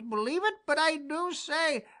I don't believe it, but I do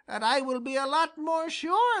say that I will be a lot more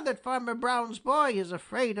sure that Farmer Brown's boy is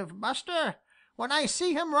afraid of Buster when I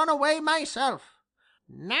see him run away myself.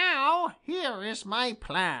 Now, here is my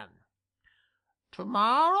plan.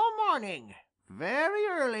 Tomorrow morning, very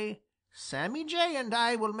early, Sammy Jay and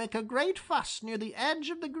I will make a great fuss near the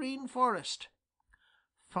edge of the Green Forest.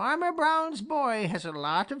 Farmer Brown's boy has a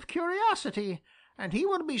lot of curiosity, and he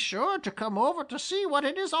will be sure to come over to see what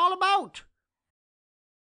it is all about.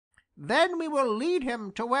 Then we will lead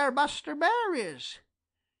him to where Buster Bear is.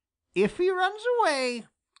 If he runs away,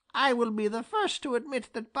 I will be the first to admit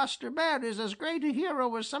that Buster Bear is as great a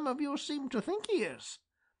hero as some of you seem to think he is.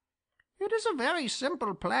 "It is a very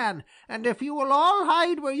simple plan, and if you will all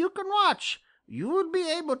hide where you can watch, you will be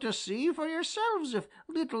able to see for yourselves if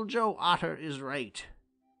Little Joe Otter is right.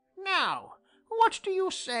 Now, what do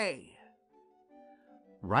you say?"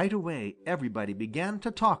 Right away everybody began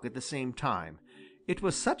to talk at the same time. It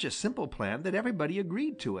was such a simple plan that everybody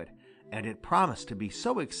agreed to it, and it promised to be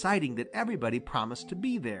so exciting that everybody promised to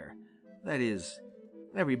be there. That is,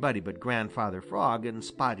 everybody but Grandfather Frog and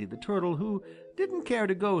Spotty the Turtle, who didn't care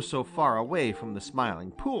to go so far away from the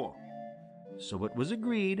Smiling Pool. So it was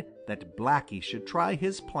agreed that Blacky should try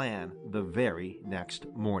his plan the very next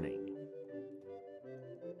morning.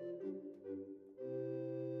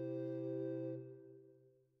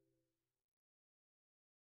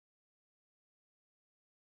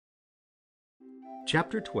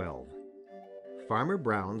 Chapter 12. Farmer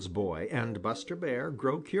Brown's Boy and Buster Bear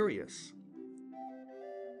Grow Curious.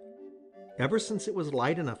 Ever since it was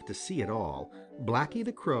light enough to see at all, Blacky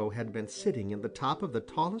the Crow had been sitting in the top of the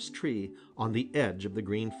tallest tree on the edge of the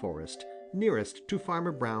Green Forest, nearest to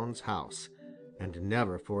Farmer Brown's house, and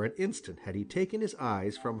never for an instant had he taken his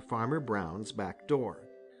eyes from Farmer Brown's back door.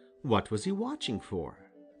 What was he watching for?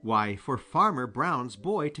 Why, for Farmer Brown's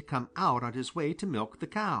boy to come out on his way to milk the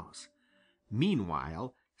cows.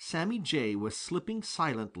 Meanwhile, Sammy Jay was slipping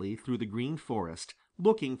silently through the Green Forest,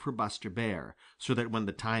 looking for Buster Bear, so that when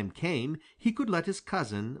the time came he could let his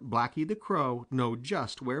cousin, Blacky the Crow, know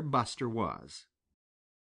just where Buster was.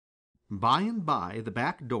 By and by the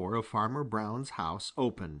back door of Farmer Brown's house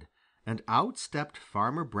opened, and out stepped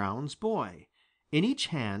Farmer Brown's boy. In each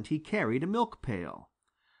hand he carried a milk pail.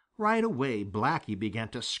 Right away Blacky began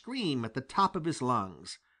to scream at the top of his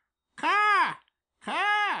lungs. "Caw!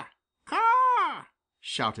 Caw! Caw!"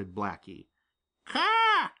 shouted Blacky.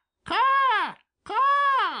 "Caw! Caw!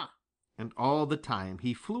 Caw!" And all the time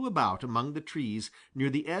he flew about among the trees near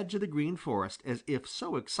the edge of the Green Forest as if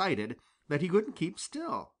so excited that he couldn't keep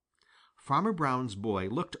still. Farmer Brown's boy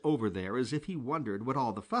looked over there as if he wondered what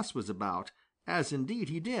all the fuss was about, as indeed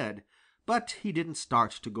he did, but he didn't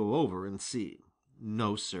start to go over and see.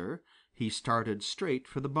 No, Sir, he started straight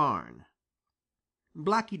for the barn.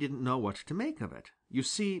 Blacky didn't know what to make of it. You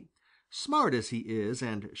see, smart as he is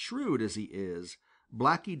and shrewd as he is,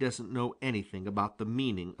 Blacky doesn't know anything about the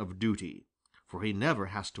meaning of duty, for he never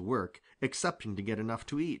has to work excepting to get enough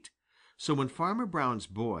to eat. So when Farmer Brown's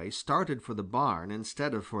boy started for the barn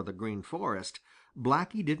instead of for the Green Forest,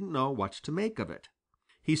 Blacky didn't know what to make of it.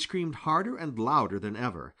 He screamed harder and louder than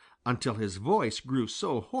ever, until his voice grew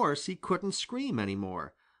so hoarse he couldn't scream any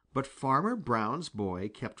more. But Farmer Brown's boy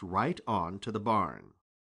kept right on to the barn.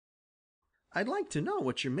 "I'd like to know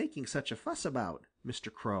what you're making such a fuss about,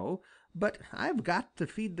 Mr. Crow, but I've got to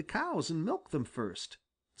feed the cows and milk them first,"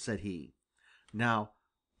 said he. Now,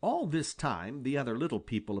 all this time the other little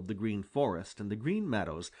people of the Green Forest and the Green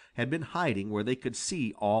Meadows had been hiding where they could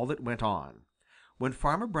see all that went on. When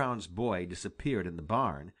Farmer Brown's boy disappeared in the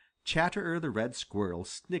barn, Chatterer the Red Squirrel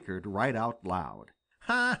snickered right out loud.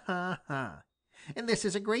 "Ha, ha, ha! And this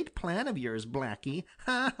is a great plan of yours, Blacky!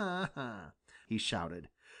 Ha, ha, ha!" he shouted.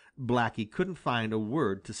 Blacky couldn't find a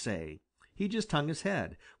word to say. He just hung his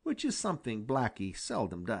head, which is something Blacky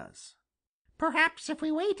seldom does. "Perhaps if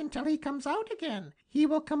we wait until he comes out again, he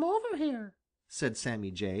will come over here," said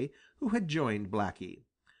Sammy Jay, who had joined Blacky.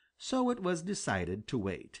 So it was decided to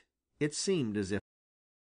wait. It seemed as if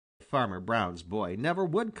Farmer Brown's boy never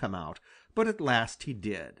would come out, but at last he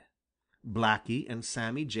did. Blacky and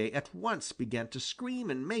Sammy Jay at once began to scream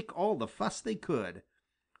and make all the fuss they could.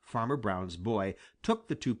 Farmer Brown's boy took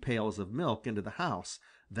the 2 pails of milk into the house.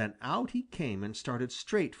 Then out he came and started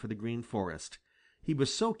straight for the Green Forest. He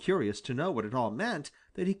was so curious to know what it all meant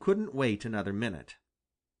that he couldn't wait another minute.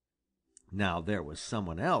 Now there was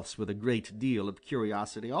someone else with a great deal of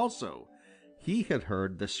curiosity also. He had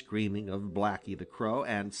heard the screaming of Blacky the Crow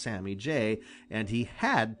and Sammy Jay, and he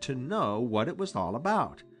had to know what it was all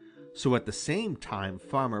about. So at the same time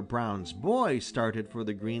Farmer Brown's boy started for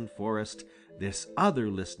the Green Forest, this other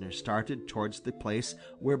listener started towards the place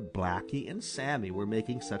where Blacky and Sammy were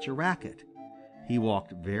making such a racket. He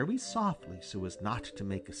walked very softly so as not to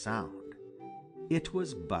make a sound. It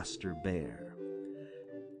was Buster Bear.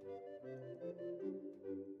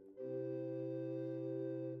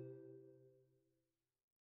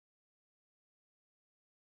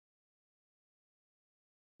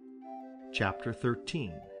 Chapter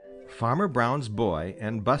 13. Farmer Brown's Boy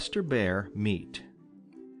and Buster Bear Meet.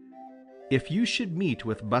 If you should meet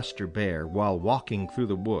with Buster Bear while walking through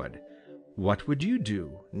the wood, what would you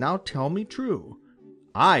do? Now tell me true.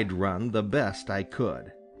 I'd run the best I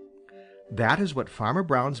could. That is what Farmer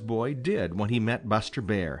Brown's boy did when he met Buster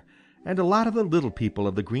Bear, and a lot of the little people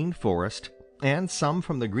of the Green Forest and some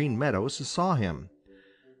from the Green Meadows saw him.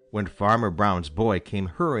 When Farmer Brown's boy came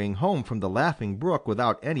hurrying home from the Laughing Brook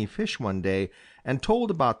without any fish one day, and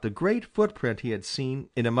told about the great footprint he had seen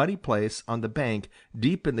in a muddy place on the bank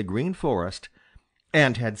deep in the Green Forest,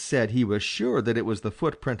 and had said he was sure that it was the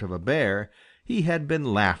footprint of a bear, he had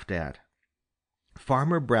been laughed at.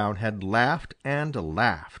 Farmer Brown had laughed and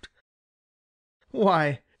laughed.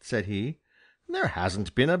 "Why," said he, "there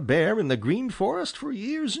hasn't been a bear in the Green Forest for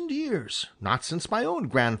years and years, not since my own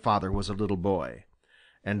grandfather was a little boy.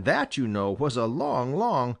 And that, you know, was a long,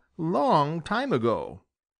 long, long time ago.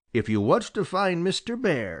 If you want to find Mr.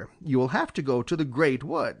 Bear, you will have to go to the Great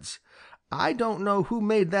Woods. I don't know who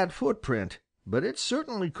made that footprint, but it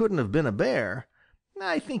certainly couldn't have been a bear.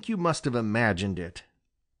 I think you must have imagined it."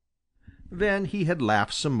 Then he had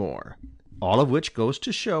laughed some more, all of which goes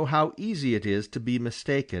to show how easy it is to be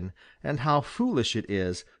mistaken and how foolish it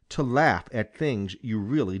is to laugh at things you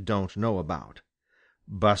really don't know about.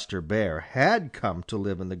 Buster Bear had come to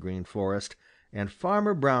live in the Green Forest, and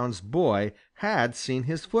Farmer Brown's boy had seen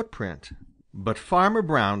his footprint. But Farmer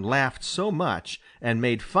Brown laughed so much and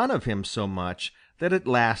made fun of him so much that at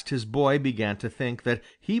last his boy began to think that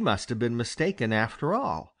he must have been mistaken after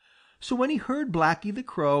all. So when he heard Blacky the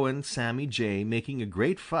Crow and Sammy Jay making a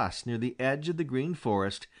great fuss near the edge of the Green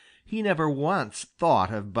Forest, he never once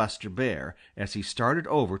thought of Buster Bear as he started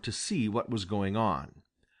over to see what was going on.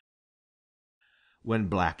 When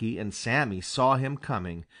Blacky and Sammy saw him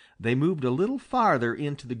coming, they moved a little farther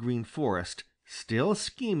into the Green Forest, still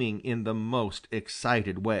scheming in the most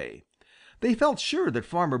excited way. They felt sure that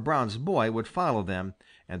Farmer Brown's boy would follow them,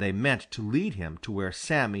 and they meant to lead him to where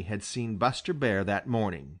Sammy had seen Buster Bear that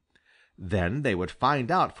morning. Then they would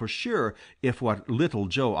find out for sure if what Little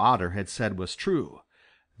Joe Otter had said was true,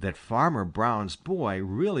 that Farmer Brown's boy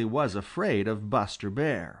really was afraid of Buster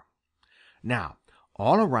Bear. Now,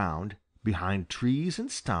 all around, behind trees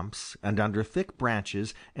and stumps, and under thick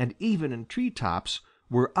branches, and even in tree tops,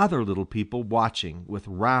 were other little people watching with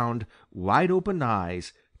round, wide-open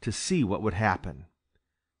eyes to see what would happen.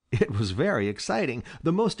 It was very exciting,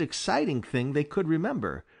 the most exciting thing they could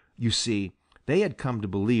remember. You see, they had come to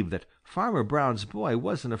believe that Farmer Brown's boy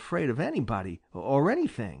wasn't afraid of anybody or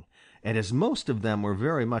anything, and as most of them were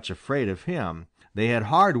very much afraid of him, they had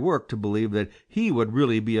hard work to believe that he would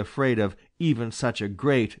really be afraid of even such a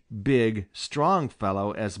great, big, strong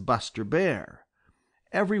fellow as Buster Bear.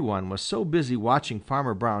 Every one was so busy watching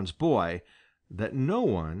Farmer Brown's boy that no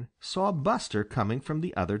one saw Buster coming from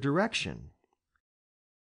the other direction.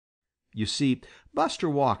 You see, Buster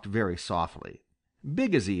walked very softly.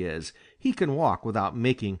 Big as he is, he can walk without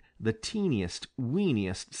making the teeniest,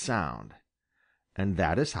 weeniest sound. And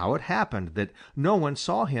that is how it happened that no one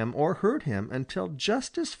saw him or heard him until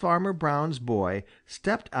just as Farmer Brown's boy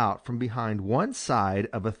stepped out from behind one side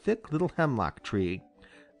of a thick little hemlock tree,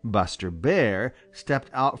 Buster Bear stepped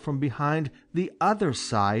out from behind the other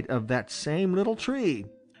side of that same little tree,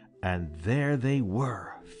 and there they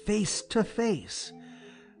were, face to face.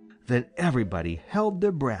 Then everybody held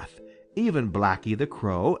their breath, even Blacky the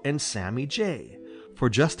Crow and Sammy Jay. For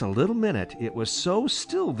just a little minute it was so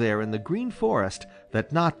still there in the Green Forest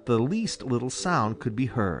that not the least little sound could be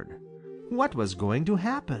heard. What was going to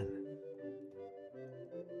happen?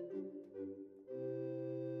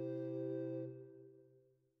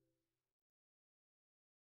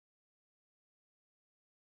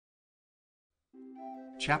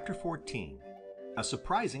 Chapter 14. A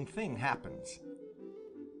surprising thing happens.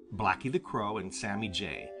 Blacky the Crow and Sammy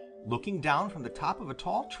Jay, looking down from the top of a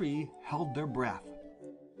tall tree, held their breath.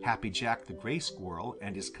 Happy Jack the Gray Squirrel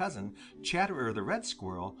and his cousin, Chatterer the Red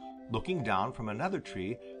Squirrel, looking down from another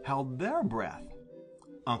tree, held their breath.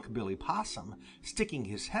 Unc' Billy Possum, sticking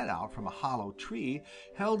his head out from a hollow tree,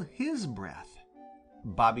 held his breath.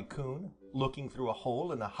 Bobby Coon, looking through a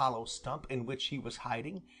hole in the hollow stump in which he was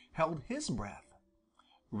hiding, held his breath.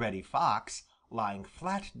 Reddy Fox, lying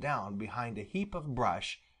flat down behind a heap of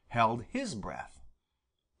brush, held his breath.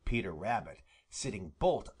 Peter Rabbit, sitting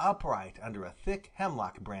bolt upright under a thick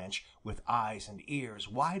hemlock branch with eyes and ears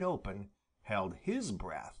wide open, held his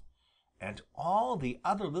breath, and all the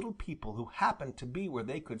other little people who happened to be where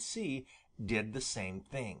they could see did the same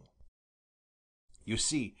thing. You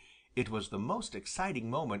see, it was the most exciting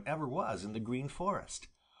moment ever was in the Green Forest.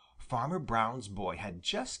 Farmer Brown's boy had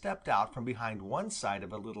just stepped out from behind one side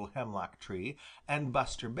of a little hemlock tree, and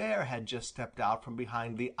Buster Bear had just stepped out from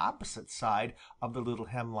behind the opposite side of the little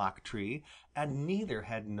hemlock tree, and neither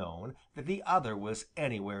had known that the other was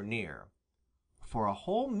anywhere near. For a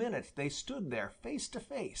whole minute they stood there face to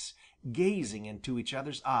face, gazing into each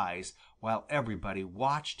other's eyes, while everybody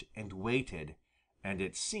watched and waited, and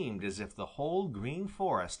it seemed as if the whole Green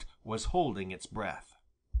Forest was holding its breath.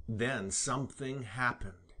 Then something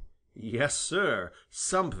happened. Yes, Sir,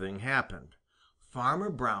 something happened. Farmer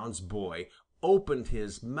Brown's boy opened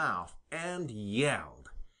his mouth and yelled.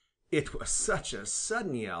 It was such a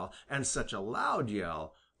sudden yell and such a loud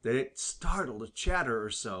yell that it startled Chatterer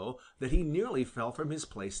so that he nearly fell from his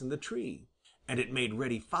place in the tree, and it made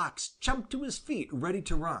Reddy Fox jump to his feet ready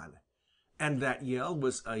to run. And that yell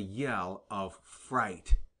was a yell of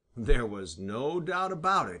fright. There was no doubt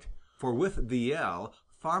about it, for with the yell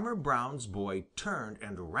Farmer Brown's boy turned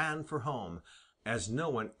and ran for home, as no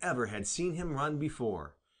one ever had seen him run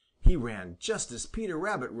before. He ran just as Peter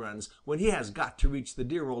Rabbit runs when he has got to reach the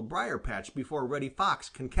dear Old Briar-patch before Reddy Fox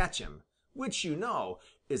can catch him, which, you know,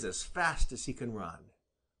 is as fast as he can run.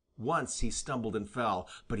 Once he stumbled and fell,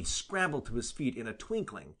 but he scrambled to his feet in a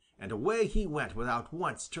twinkling, and away he went without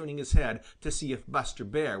once turning his head to see if Buster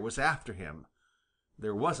Bear was after him.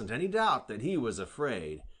 There wasn't any doubt that he was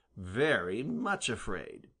afraid, very much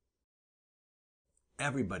afraid.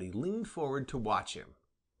 Everybody leaned forward to watch him.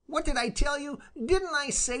 "What did I tell you? Didn't I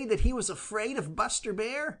say that he was afraid of Buster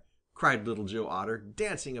Bear?" cried Little Joe Otter,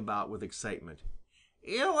 dancing about with excitement.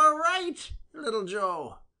 "You were right, Little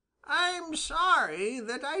Joe. I'm sorry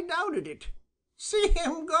that I doubted it. See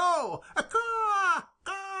him go! Caw,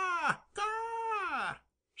 caw, caw!"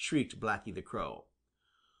 shrieked Blacky the Crow.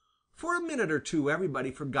 For a minute or two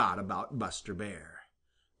everybody forgot about Buster Bear.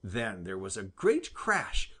 Then there was a great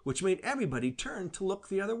crash which made everybody turn to look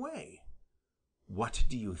the other way. What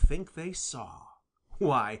do you think they saw?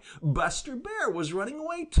 Why, Buster Bear was running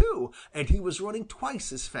away too, and he was running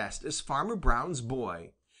twice as fast as Farmer Brown's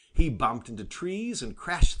boy. He bumped into trees and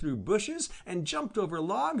crashed through bushes and jumped over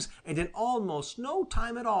logs, and in almost no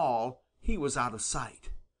time at all he was out of sight.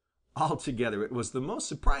 Altogether it was the most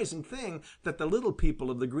surprising thing that the little people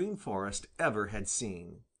of the Green Forest ever had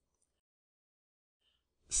seen.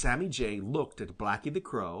 Sammy Jay looked at Blacky the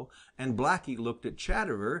Crow, and Blacky looked at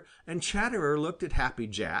Chatterer, and Chatterer looked at Happy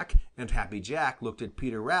Jack, and Happy Jack looked at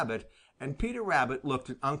Peter Rabbit, and Peter Rabbit looked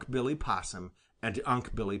at Unc' Billy Possum, and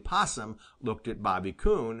Unc' Billy Possum looked at Bobby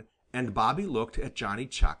Coon, and Bobby looked at Johnny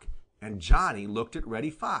Chuck, and Johnny looked at Reddy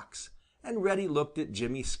Fox, and Reddy looked at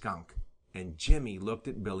Jimmy Skunk, and Jimmy looked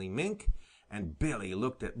at Billy Mink, and Billy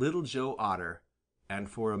looked at Little Joe Otter, and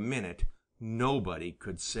for a minute nobody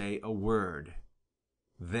could say a word.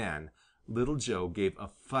 Then Little Joe gave a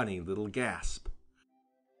funny little gasp.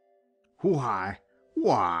 Why,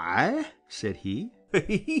 said he,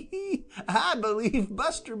 "I believe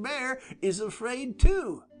Buster Bear is afraid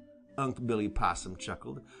too." Unc' Billy Possum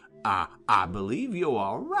chuckled. I believe you're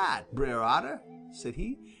all right, Brer Otter," said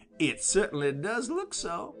he. "It certainly does look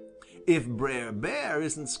so. If Brer Bear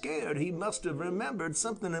isn't scared, he must have remembered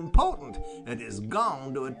something important and is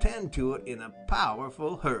gone to attend to it in a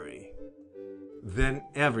powerful hurry." Then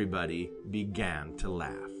everybody began to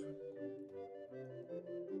laugh.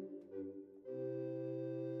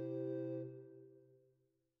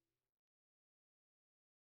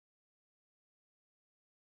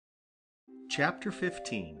 Chapter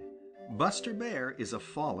 15. Buster Bear is a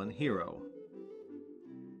Fallen Hero.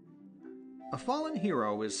 A fallen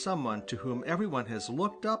hero is someone to whom everyone has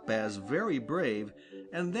looked up as very brave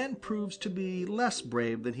and then proves to be less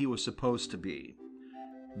brave than he was supposed to be.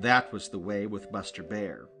 That was the way with Buster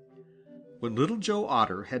Bear. When Little Joe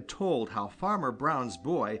Otter had told how Farmer Brown's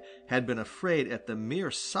boy had been afraid at the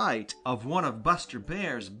mere sight of one of Buster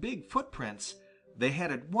Bear's big footprints, they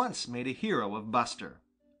had at once made a hero of Buster.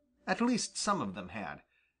 At least some of them had,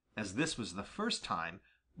 as this was the first time,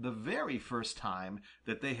 the very first time,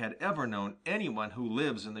 that they had ever known any one who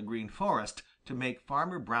lives in the Green Forest to make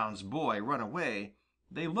Farmer Brown's boy run away.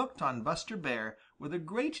 They looked on Buster Bear with a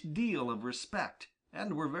great deal of respect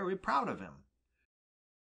and were very proud of him.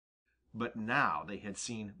 But now they had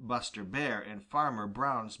seen Buster Bear and Farmer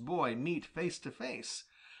Brown's boy meet face to face,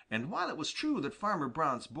 and while it was true that Farmer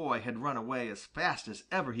Brown's boy had run away as fast as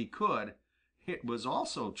ever he could, it was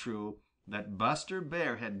also true that Buster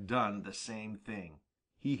Bear had done the same thing.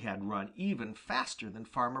 He had run even faster than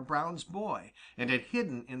Farmer Brown's boy, and had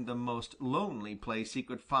hidden in the most lonely place he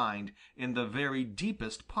could find in the very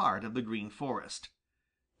deepest part of the Green Forest.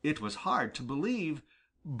 It was hard to believe,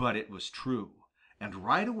 but it was true, and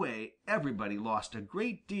right away everybody lost a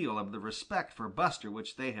great deal of the respect for Buster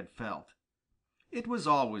which they had felt. It was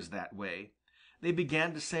always that way. They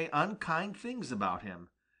began to say unkind things about him.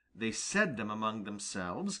 They said them among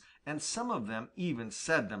themselves, and some of them even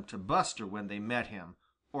said them to Buster when they met him,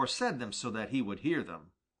 or said them so that he would hear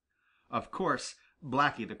them. Of course,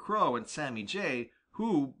 Blacky the Crow and Sammy Jay,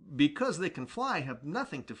 who, because they can fly, have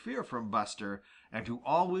nothing to fear from Buster, and who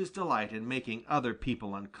always delight in making other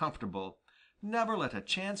people uncomfortable, never let a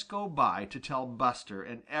chance go by to tell Buster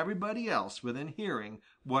and everybody else within hearing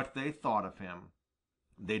what they thought of him.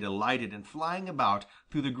 They delighted in flying about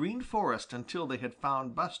through the Green Forest until they had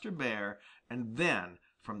found Buster Bear, and then,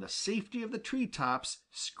 from the safety of the tree tops,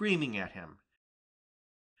 screaming at him.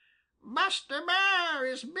 Buster Bear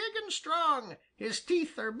is big and strong. His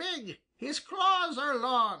teeth are big. His claws are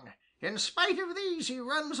long. In spite of these he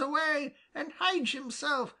runs away and hides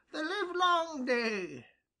himself the livelong day.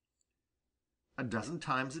 A dozen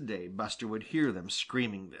times a day Buster would hear them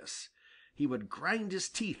screaming this. He would grind his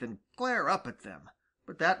teeth and glare up at them,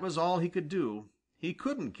 but that was all he could do. He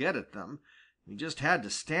couldn't get at them. He just had to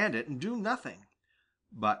stand it and do nothing.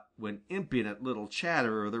 But when impudent little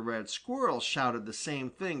Chatterer the Red Squirrel shouted the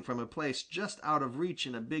same thing from a place just out of reach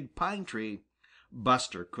in a big pine tree,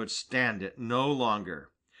 Buster could stand it no longer.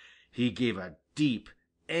 He gave a deep,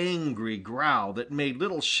 angry growl that made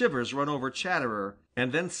little shivers run over Chatterer,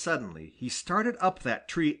 and then suddenly he started up that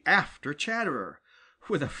tree after Chatterer.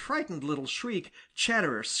 With a frightened little shriek,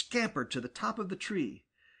 Chatterer scampered to the top of the tree.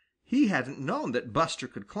 He hadn't known that Buster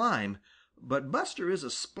could climb, but Buster is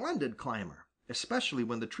a splendid climber, especially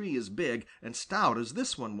when the tree is big and stout as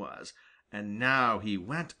this one was, and now he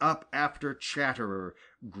went up after Chatterer,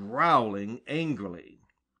 growling angrily.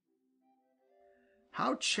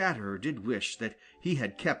 How Chatterer did wish that he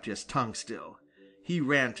had kept his tongue still. He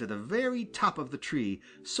ran to the very top of the tree,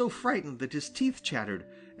 so frightened that his teeth chattered,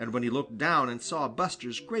 and when he looked down and saw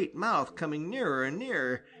Buster's great mouth coming nearer and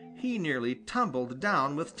nearer, he nearly tumbled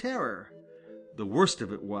down with terror. The worst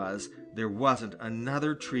of it was, there wasn't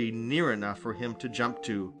another tree near enough for him to jump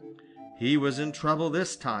to. He was in trouble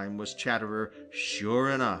this time, was Chatterer,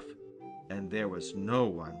 sure enough, and there was no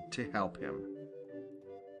one to help him.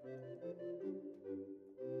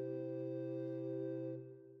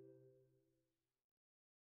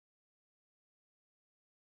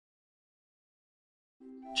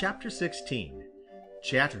 Chapter 16.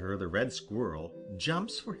 Chatterer the Red Squirrel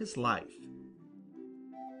Jumps for His Life.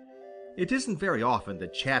 It isn't very often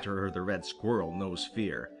that Chatterer the Red Squirrel knows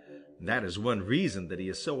fear. That is one reason that he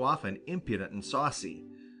is so often impudent and saucy.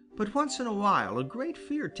 But once in a while a great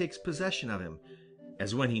fear takes possession of him,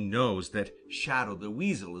 as when he knows that Shadow the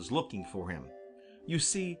Weasel is looking for him. You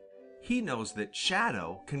see, he knows that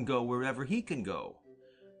Shadow can go wherever he can go.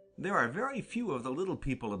 There are very few of the little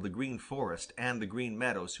people of the Green Forest and the Green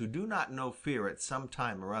Meadows who do not know fear at some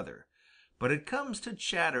time or other, but it comes to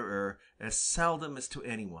Chatterer as seldom as to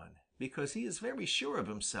anyone, because he is very sure of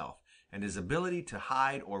himself and his ability to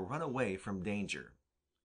hide or run away from danger.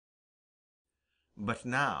 But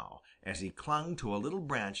now, as he clung to a little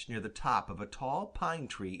branch near the top of a tall pine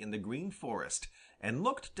tree in the Green Forest and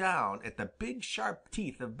looked down at the big sharp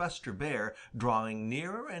teeth of Buster Bear drawing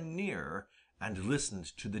nearer and nearer, and listened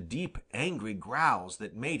to the deep, angry growls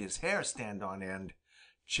that made his hair stand on end,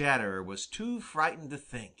 Chatterer was too frightened to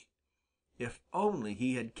think. If only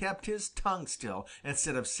he had kept his tongue still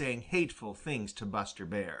instead of saying hateful things to Buster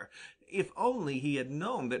Bear. If only he had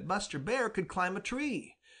known that Buster Bear could climb a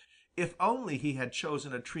tree. If only he had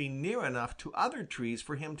chosen a tree near enough to other trees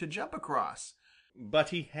for him to jump across. But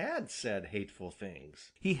he had said hateful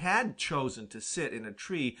things. He had chosen to sit in a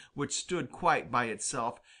tree which stood quite by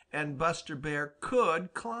itself, and Buster Bear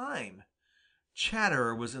could climb.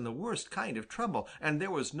 Chatterer was in the worst kind of trouble, and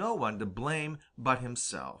there was no one to blame but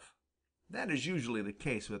himself. That is usually the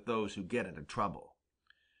case with those who get into trouble.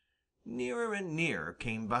 Nearer and nearer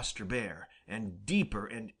came Buster Bear, and deeper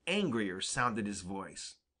and angrier sounded his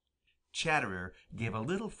voice. Chatterer gave a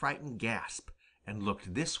little frightened gasp, and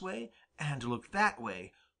looked this way and looked that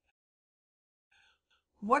way.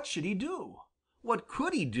 What should he do? What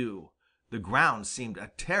could he do? The ground seemed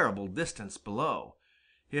a terrible distance below.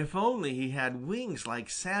 If only he had wings like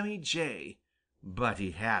Sammy Jay, but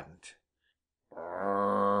he hadn't.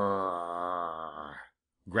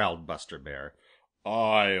 Growled Buster Bear.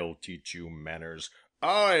 I'll teach you manners.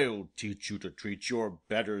 I'll teach you to treat your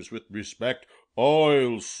betters with respect.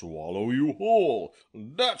 I'll swallow you whole.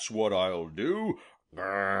 That's what I'll do.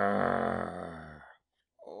 Grrr.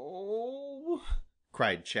 Oh,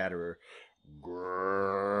 cried Chatterer.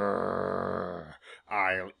 Grrr.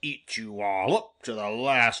 I'll eat you all up to the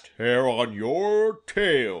last hair on your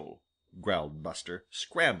tail, growled Buster,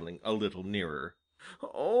 scrambling a little nearer.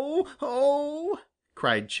 Oh, oh,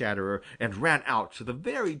 cried Chatterer, and ran out to the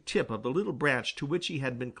very tip of the little branch to which he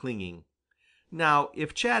had been clinging. Now,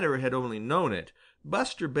 if Chatterer had only known it,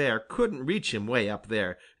 Buster Bear couldn't reach him way up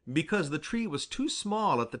there, because the tree was too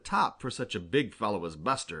small at the top for such a big fellow as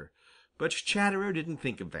Buster. But Chatterer didn't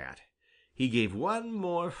think of that. He gave one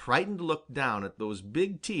more frightened look down at those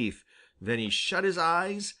big teeth, then he shut his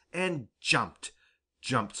eyes and jumped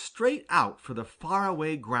straight out for the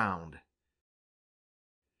far-away ground.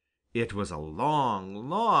 It was a long,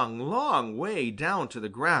 long, long way down to the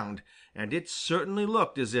ground, and it certainly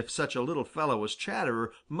looked as if such a little fellow as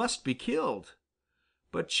Chatterer must be killed.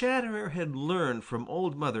 But Chatterer had learned from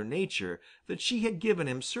Old Mother Nature that she had given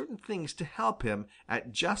him certain things to help him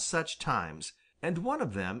at just such times, and one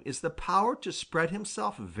of them is the power to spread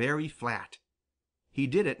himself very flat. He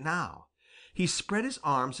did it now. He spread his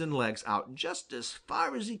arms and legs out just as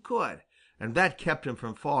far as he could, and that kept him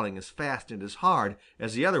from falling as fast and as hard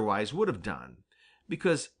as he otherwise would have done,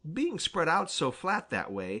 because being spread out so flat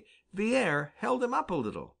that way, the air held him up a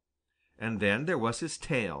little. And then there was his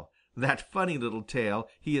tail, that funny little tail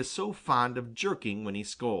he is so fond of jerking when he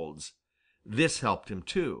scolds. This helped him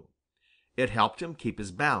too. It helped him keep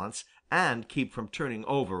his balance and keep from turning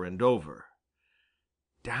over and over.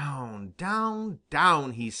 Down, down,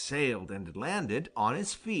 down he sailed and landed on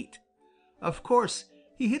his feet. Of course,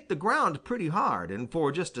 he hit the ground pretty hard, and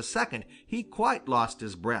for just a second he quite lost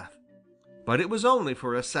his breath. But it was only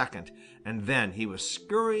for a second, and then he was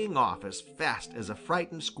scurrying off as fast as a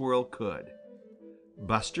frightened squirrel could.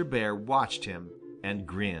 Buster Bear watched him and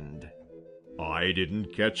grinned. "I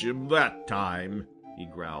didn't catch him that time," he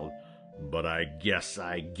growled, "but I guess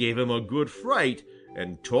I gave him a good fright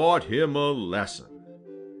and taught him a lesson."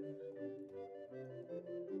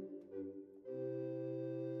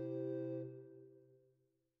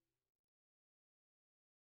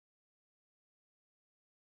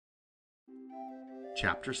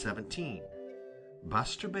 Chapter 17.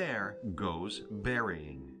 Buster Bear Goes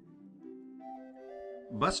Berrying.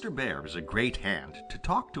 Buster Bear is a great hand to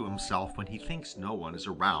talk to himself when he thinks no one is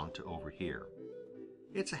around to overhear.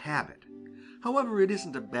 It's a habit. However, it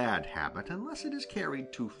isn't a bad habit unless it is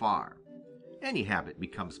carried too far. Any habit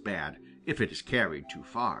becomes bad if it is carried too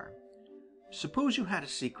far. Suppose you had a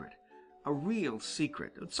secret, a real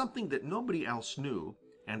secret, something that nobody else knew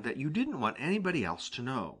and that you didn't want anybody else to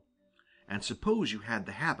know. And suppose you had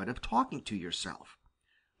the habit of talking to yourself.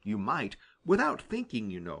 You might, without thinking,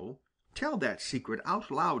 tell that secret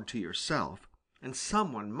out loud to yourself, and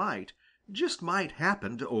someone might, just might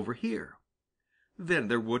happen to overhear. Then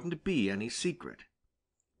there wouldn't be any secret.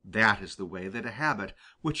 That is the way that a habit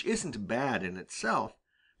which isn't bad in itself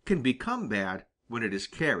can become bad when it is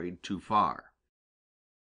carried too far.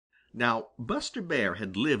 Now Buster Bear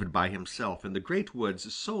had lived by himself in the Great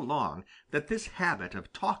Woods so long that this habit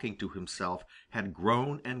of talking to himself had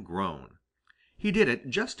grown and grown. He did it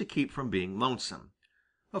just to keep from being lonesome.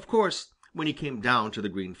 Of course, when he came down to the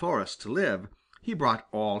Green Forest to live, he brought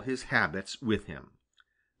all his habits with him.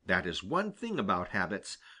 That is one thing about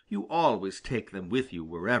habits. You always take them with you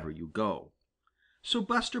wherever you go. So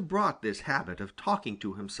Buster brought this habit of talking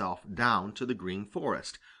to himself down to the Green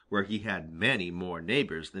Forest, where he had many more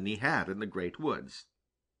neighbors than he had in the Great Woods.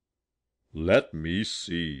 Let me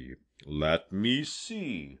see.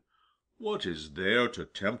 What is there to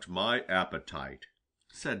tempt my appetite?"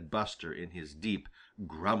 said Buster in his deep,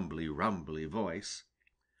 grumbly-rumbly voice.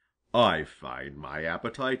 "I find my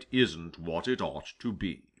appetite isn't what it ought to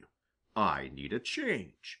be. I need a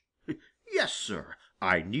change. Yes, sir,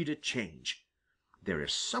 I need a change. There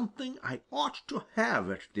is something I ought to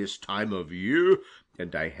have at this time of year,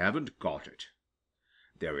 and I haven't got it.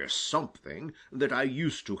 There is something that I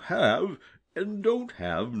used to have and don't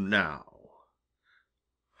have now.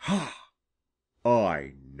 Ha!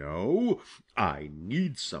 I know. I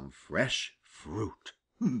need some fresh fruit.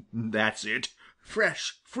 That's it,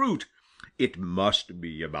 fresh fruit. It must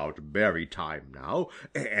be about berry time now,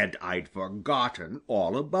 and I'd forgotten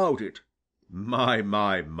all about it.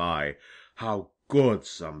 My, how good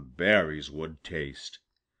some berries would taste!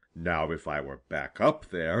 Now if I were back up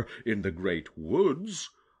there in the Great Woods,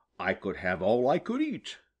 I could have all I could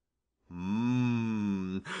eat.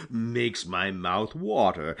 Makes my mouth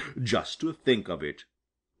water just to think of it.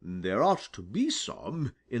 There ought to be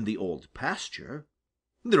some in the Old Pasture.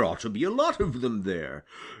 There ought to be a lot of them there.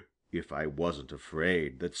 If I wasn't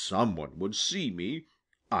afraid that some one would see me,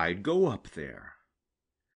 I'd go up there."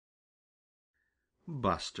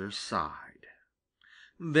 Buster sighed.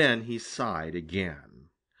 Then he sighed again.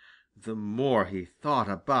 The more he thought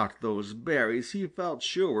about those berries he felt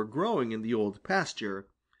sure were growing in the Old Pasture,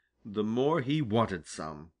 the more he wanted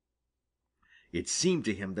some. It seemed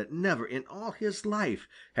to him that never in all his life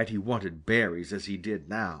had he wanted berries as he did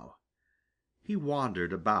now. He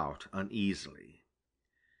wandered about uneasily.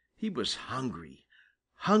 He was hungry,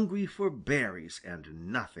 hungry for berries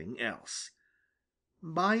and nothing else.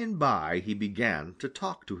 By and by he began to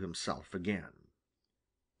talk to himself again.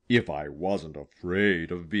 If I wasn't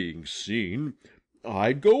afraid of being seen,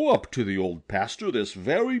 I'd go up to the Old Pasture this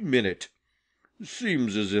very minute.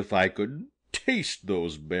 Seems as if I could taste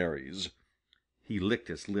those berries." He licked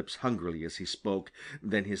his lips hungrily as he spoke,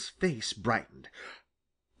 then his face brightened.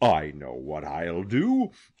 "I know what I'll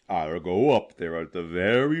do. I'll go up there at the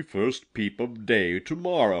very first peep of day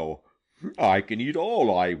to-morrow. I can eat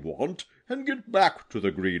all I want and get back to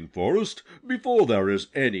the Green Forest before there is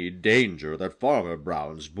any danger that Farmer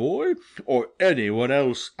Brown's boy or any one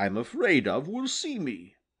else I'm afraid of will see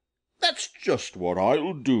me. That's just what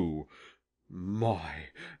I'll do. My,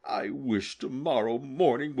 I wish to-morrow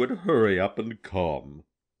morning would hurry up and come."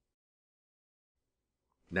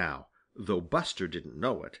 Now, though Buster didn't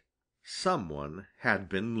know it, someone had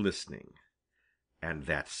been listening. And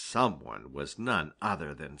that someone was none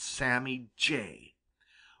other than Sammy Jay.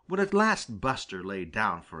 When at last Buster lay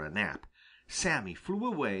down for a nap, Sammy flew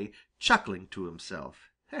away, chuckling to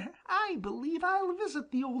himself. "I believe I'll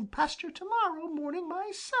visit the Old Pasture to-morrow morning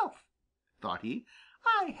myself," thought he.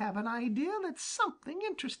 "I have an idea that something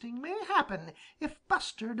interesting may happen if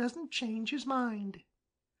Buster doesn't change his mind."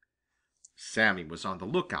 Sammy was on the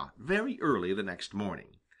lookout very early the next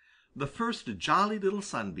morning. The first Jolly Little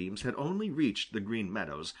Sunbeams had only reached the Green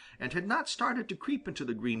Meadows and had not started to creep into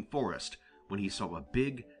the Green Forest when he saw a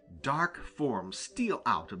big, dark form steal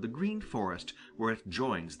out of the Green Forest where it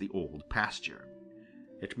joins the Old Pasture.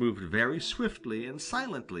 It moved very swiftly and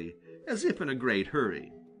silently, as if in a great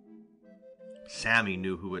hurry. Sammy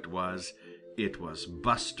knew who it was. It was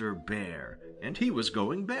Buster Bear, and he was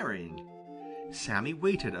going berrying. Sammy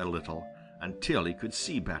waited a little until he could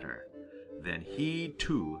see better. Then he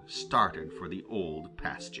too started for the Old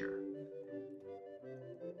Pasture.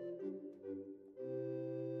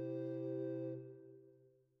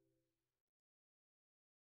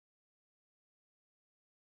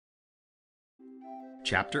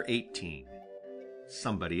 Chapter 18.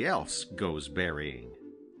 Somebody Else Goes Berrying.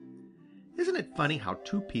 Isn't it funny how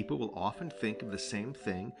two people will often think of the same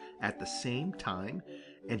thing at the same time,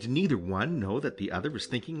 and neither one know that the other is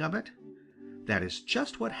thinking of it? That is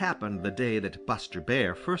just what happened the day that Buster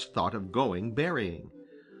Bear first thought of going berrying.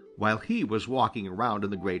 While he was walking around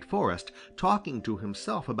in the Great Forest, talking to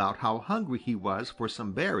himself about how hungry he was for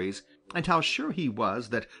some berries, and how sure he was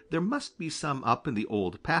that there must be some up in the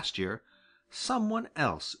Old Pasture, someone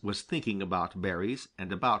else was thinking about berries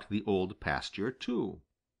and about the Old Pasture too.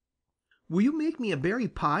 "Will you make me a berry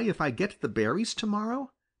pie if I get the berries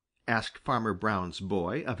to-morrow?" asked Farmer Brown's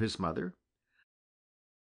boy of his mother.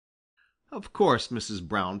 Of course Mrs.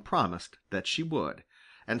 Brown promised that she would,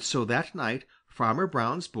 and so that night Farmer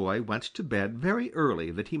Brown's boy went to bed very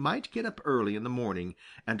early that he might get up early in the morning,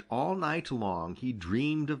 and all night long he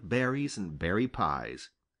dreamed of berries and berry pies.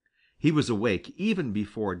 He was awake even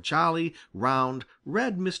before jolly, round,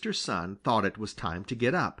 red Mr. Sun thought it was time to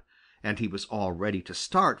get up, and he was all ready to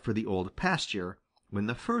start for the Old Pasture when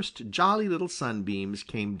the first Jolly Little Sunbeams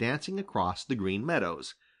came dancing across the Green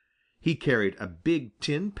Meadows. He carried a big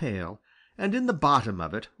tin pail, and in the bottom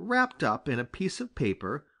of it, wrapped up in a piece of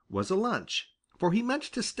paper, was a lunch, for he meant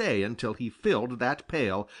to stay until he filled that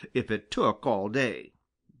pail if it took all day.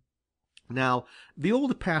 Now, the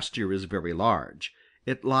Old Pasture is very large.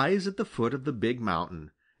 It lies at the foot of the Big Mountain,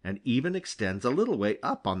 and even extends a little way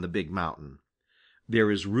up on the Big Mountain. There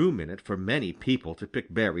is room in it for many people to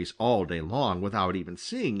pick berries all day long without even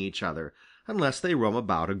seeing each other, unless they roam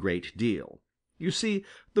about a great deal. You see,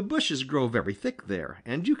 the bushes grow very thick there,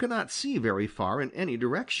 and you cannot see very far in any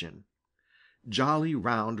direction. Jolly,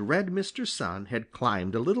 round, red Mr. Sun had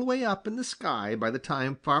climbed a little way up in the sky by the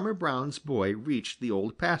time Farmer Brown's boy reached the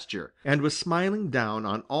Old Pasture, and was smiling down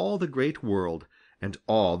on all the Great World, and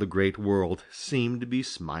all the Great World seemed to be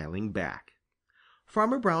smiling back.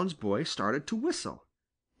 Farmer Brown's boy started to whistle,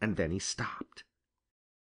 and then he stopped.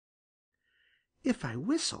 "If I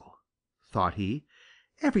whistle," thought he,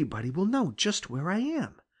 "everybody will know just where I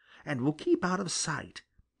am, and will keep out of sight,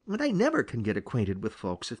 and I never can get acquainted with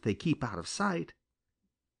folks if they keep out of sight."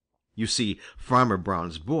 You see, Farmer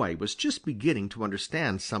Brown's boy was just beginning to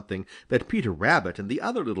understand something that Peter Rabbit and the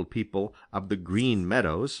other little people of the Green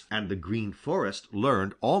Meadows and the Green Forest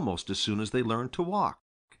learned almost as soon as they learned to walk,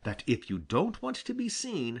 that if you don't want to be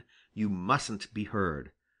seen, you mustn't be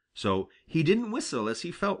heard. So he didn't whistle as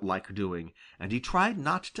he felt like doing, and he tried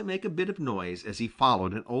not to make a bit of noise as he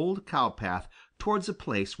followed an old cow path towards a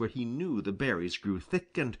place where he knew the berries grew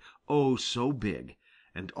thick and oh so big,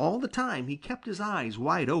 and all the time he kept his eyes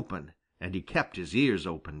wide open, and he kept his ears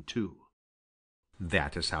open too.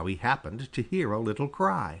 That is how he happened to hear a little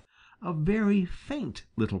cry, a very faint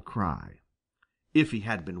little cry. If he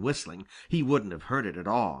had been whistling, he wouldn't have heard it at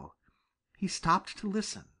all. He stopped to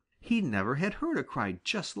listen, He never had heard a cry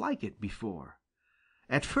just like it before.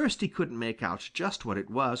 At first he couldn't make out just what it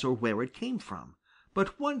was or where it came from,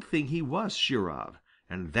 but one thing he was sure of,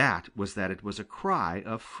 and that was that it was a cry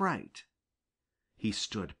of fright. He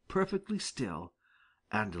stood perfectly still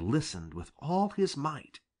and listened with all his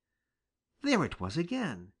might. There it was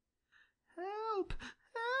again. "Help!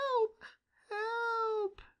 Help!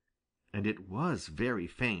 Help!" And it was very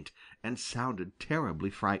faint and sounded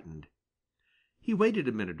terribly frightened. He waited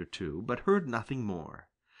a minute or two, but heard nothing more.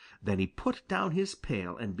 Then he put down his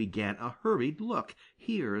pail and began a hurried look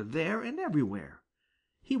here, there, and everywhere.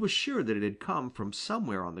 He was sure that it had come from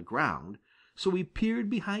somewhere on the ground, so he peered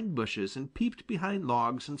behind bushes and peeped behind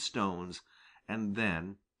logs and stones, and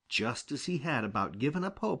then, just as he had about given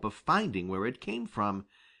up hope of finding where it came from,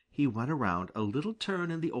 he went around a little turn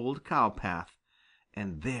in the old cow path,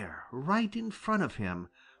 and there, right in front of him,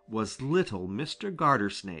 was little Mr.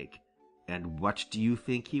 Gartersnake. And what do you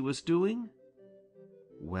think he was doing?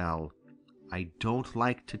 Well, I don't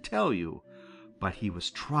like to tell you, but he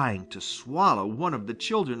was trying to swallow one of the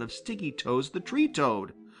children of Stickytoes the Tree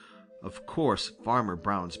Toad. Of course, Farmer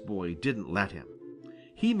Brown's boy didn't let him.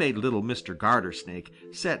 He made little Mr. Gartersnake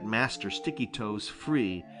set Master Stickytoes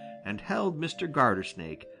free and held Mr.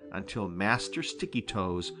 Gartersnake until Master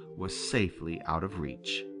Stickytoes was safely out of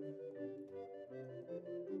reach.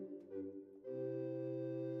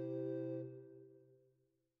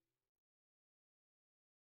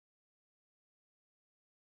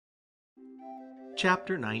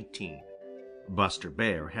 Chapter 19. Buster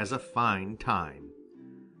Bear Has a Fine Time.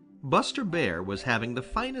 Buster Bear was having the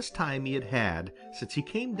finest time he had had since he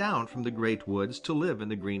came down from the Great Woods to live in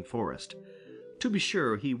the Green Forest. To be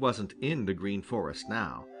sure, he wasn't in the Green Forest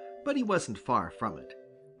now, but he wasn't far from it.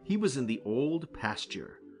 He was in the Old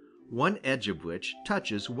Pasture, one edge of which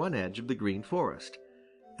touches one edge of the Green Forest.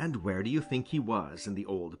 And where do you think he was in the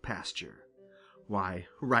Old Pasture? Why,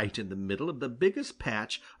 right in the middle of the biggest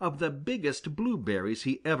patch of the biggest blueberries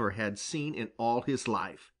he ever had seen in all his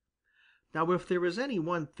life. Now if there is any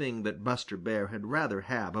one thing that Buster Bear had rather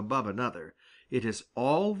have above another, it is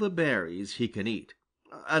all the berries he can eat,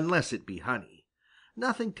 unless it be honey.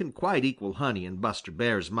 Nothing can quite equal honey in Buster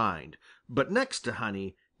Bear's mind, but next to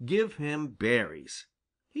honey, give him berries.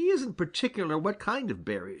 He isn't particular what kind of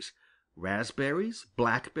berries. Raspberries,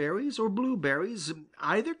 blackberries, or blueberries,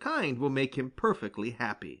 either kind will make him perfectly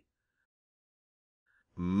happy.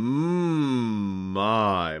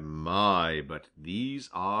 My, but these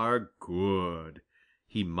are good,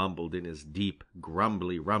 he mumbled in his deep,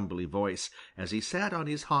 grumbly, rumbly voice as he sat on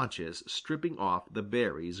his haunches stripping off the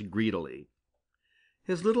berries greedily.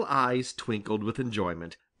 His little eyes twinkled with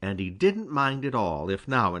enjoyment, and he didn't mind at all if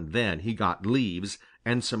now and then he got leaves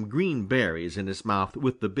and some green berries in his mouth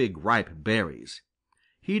with the big ripe berries.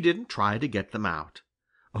 He didn't try to get them out.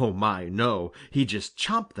 Oh my, no, he just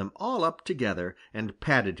chomped them all up together and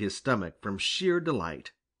patted his stomach from sheer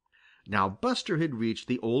delight. Now Buster had reached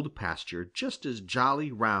the Old Pasture just as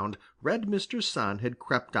jolly, round, red Mr. Sun had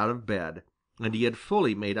crept out of bed, and he had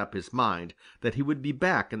fully made up his mind that he would be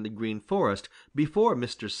back in the Green Forest before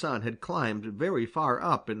Mr. Sun had climbed very far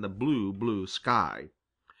up in the blue, blue sky.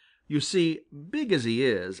 You see, big as he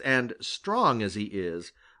is and strong as he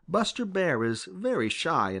is, Buster Bear is very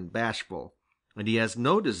shy and bashful, and he has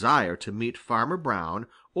no desire to meet Farmer Brown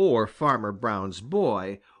or Farmer Brown's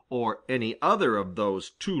boy or any other of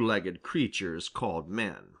those two-legged creatures called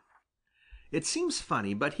men. It seems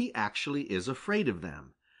funny, but he actually is afraid of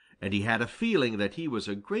them, and he had a feeling that he was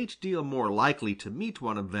a great deal more likely to meet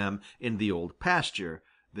one of them in the Old Pasture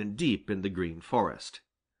than deep in the Green Forest.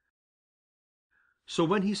 So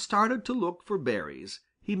when he started to look for berries,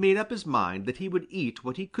 he made up his mind that he would eat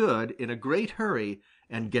what he could in a great hurry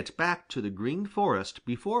and get back to the Green Forest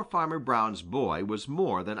before Farmer Brown's boy was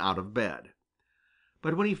more than out of bed.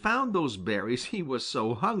 But when he found those berries he was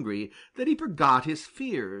so hungry that he forgot his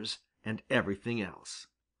fears and everything else.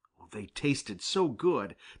 They tasted so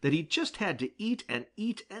good that he just had to eat and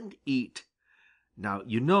eat and eat. Now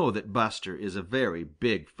you know that Buster is a very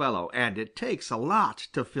big fellow, and it takes a lot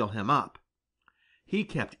to fill him up. He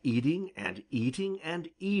kept eating and eating and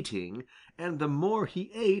eating, and the more he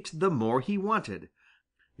ate, the more he wanted.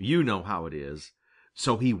 You know how it is.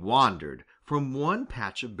 So he wandered from one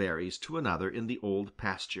patch of berries to another in the Old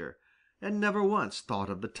Pasture, and never once thought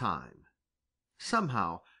of the time.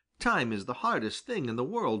 Somehow, time is the hardest thing in the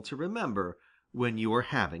world to remember when you are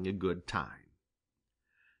having a good time.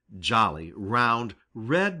 Jolly, round,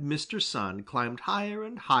 red Mr. Sun climbed higher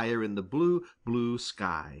and higher in the blue, blue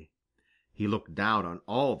sky. He looked down on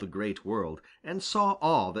all the Great World and saw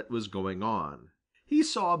all that was going on. he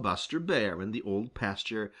saw Buster Bear in the Old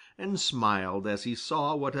Pasture and smiled as he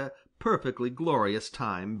saw what a perfectly glorious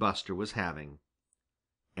time Buster was having.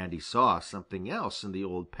 And he saw something else in the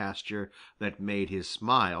Old Pasture that made his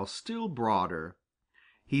smile still broader.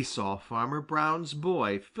 He saw Farmer Brown's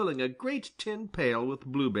boy filling a great tin pail with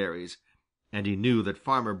blueberries, and he knew that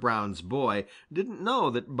Farmer Brown's boy didn't know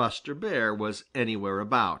that Buster Bear was anywhere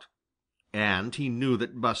about. And he knew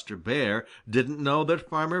that Buster Bear didn't know that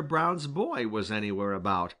Farmer Brown's boy was anywhere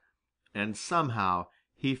about, and somehow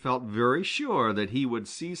he felt very sure that he would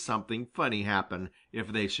see something funny happen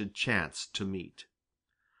if they should chance to meet.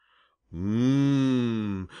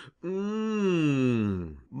 Mmm,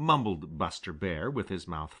 mumbled Buster Bear with his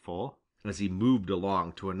mouth full, as he moved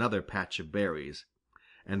along to another patch of berries,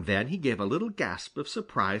 and then he gave a little gasp of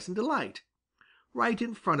surprise and delight. Right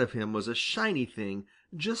in front of him was a shiny thing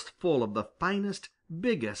just full of the finest,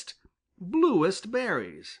 biggest, bluest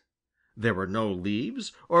berries. There were no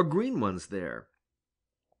leaves or green ones there.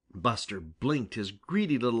 Buster blinked his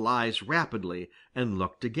greedy little eyes rapidly and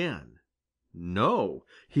looked again. No,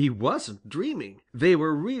 he wasn't dreaming. They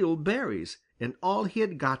were real berries, and all he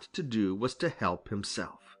had got to do was to help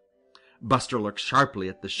himself. Buster looked sharply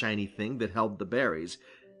at the shiny thing that held the berries.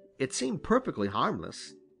 It seemed perfectly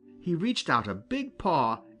harmless. He reached out a big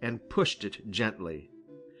paw and pushed it gently.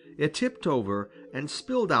 It tipped over and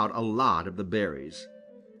spilled out a lot of the berries.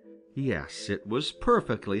 Yes, it was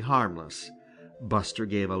perfectly harmless. Buster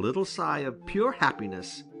gave a little sigh of pure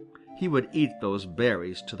happiness. He would eat those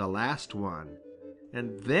berries to the last one,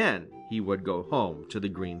 and then he would go home to the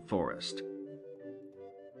Green Forest.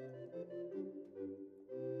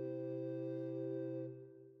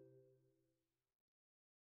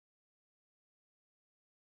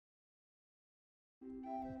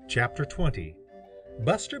 Chapter 20.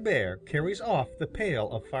 Buster Bear Carries Off the Pail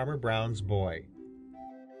of Farmer Brown's Boy.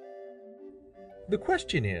 The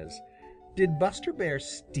question is, did Buster Bear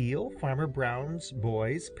steal Farmer Brown's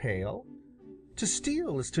boy's pail? To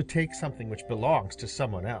steal is to take something which belongs to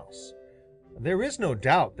someone else. There is no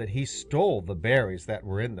doubt that he stole the berries that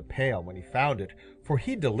were in the pail when he found it, for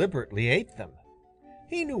he deliberately ate them.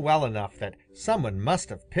 He knew well enough that someone must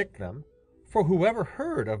have picked them, for whoever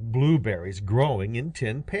heard of blueberries growing in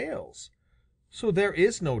tin pails? So there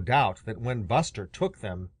is no doubt that when Buster took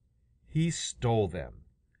them, he stole them.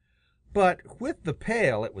 But with the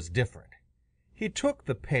pail it was different. He took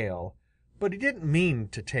the pail, but he didn't mean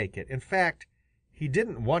to take it. In fact, he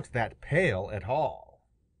didn't want that pail at all.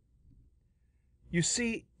 You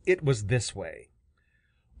see, it was this way.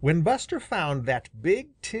 When Buster found that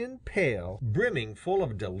big tin pail brimming full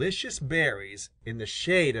of delicious berries in the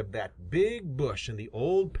shade of that big bush in the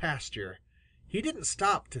Old Pasture, he didn't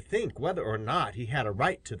stop to think whether or not he had a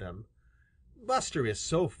right to them. Buster is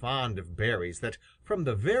so fond of berries that from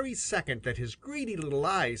the very second that his greedy little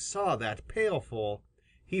eyes saw that pailful,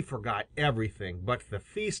 he forgot everything but the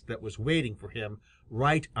feast that was waiting for him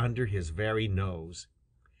right under his very nose.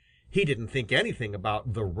 He didn't think anything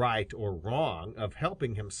about the right or wrong of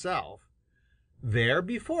helping himself. There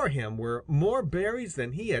before him were more berries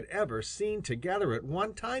than he had ever seen together at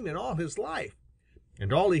one time in all his life,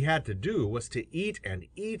 and all he had to do was to eat and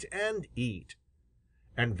eat and eat.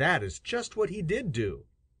 And that is just what he did do.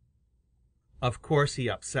 Of course he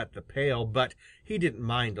upset the pail, but he didn't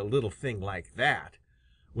mind a little thing like that.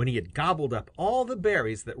 When he had gobbled up all the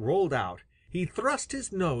berries that rolled out, he thrust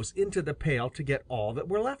his nose into the pail to get all that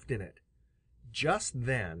were left in it. Just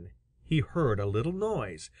then he heard a little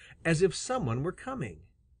noise, as if someone were coming.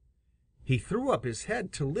 He threw up his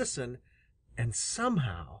head to listen, and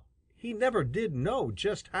somehow, he never did know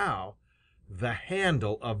just how, the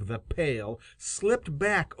handle of the pail slipped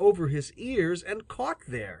back over his ears and caught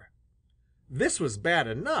there. This was bad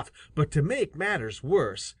enough, but to make matters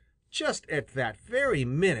worse, just at that very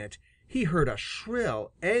minute he heard a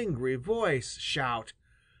shrill, angry voice shout,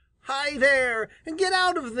 "Hi there! Get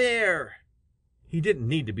out of there!" He didn't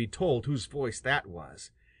need to be told whose voice that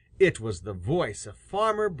was. It was the voice of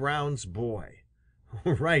Farmer Brown's boy.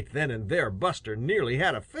 Right then and there Buster nearly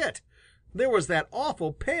had a fit. There was that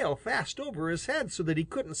awful pail fast over his head so that he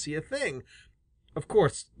couldn't see a thing. Of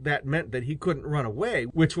course, that meant that he couldn't run away,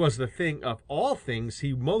 which was the thing of all things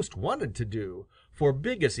he most wanted to do, for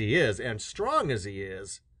big as he is and strong as he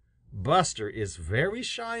is, Buster is very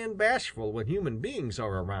shy and bashful when human beings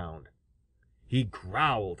are around. He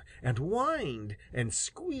growled and whined and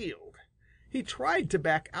squealed. He tried to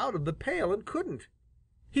back out of the pail and couldn't.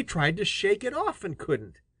 He tried to shake it off and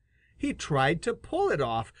couldn't. He tried to pull it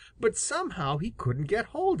off, but somehow he couldn't get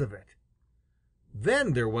hold of it.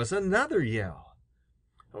 Then there was another yell.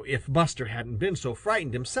 If Buster hadn't been so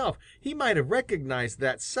frightened himself, he might have recognized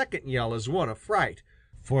that second yell as one of fright,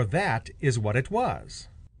 for that is what it was.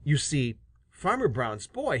 You see, Farmer Brown's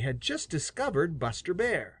boy had just discovered Buster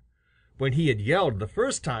Bear. When he had yelled the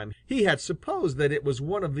first time, he had supposed that it was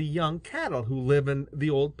one of the young cattle who live in the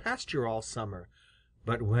Old Pasture all summer.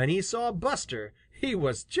 But when he saw Buster, he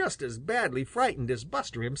was just as badly frightened as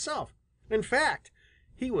Buster himself. In fact,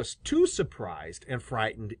 he was too surprised and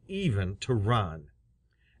frightened even to run.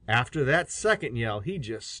 After that second yell, he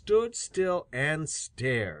just stood still and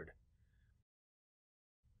stared.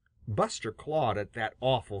 Buster clawed at that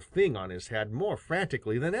awful thing on his head more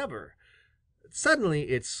frantically than ever. Suddenly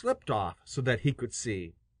it slipped off so that he could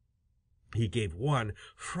see. He gave one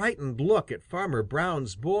frightened look at Farmer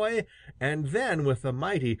Brown's boy, and then with a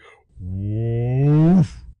mighty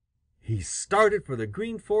woof, he started for the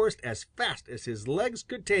Green Forest as fast as his legs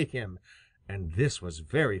could take him, and this was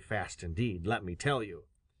very fast indeed, let me tell you.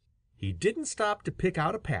 He didn't stop to pick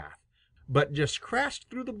out a path, but just crashed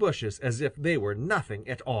through the bushes as if they were nothing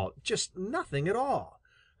at all, just nothing at all.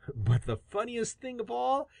 But the funniest thing of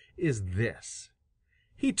all is this.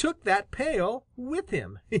 He took that pail with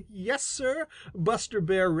him. Yes, sir, Buster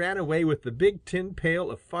Bear ran away with the big tin pail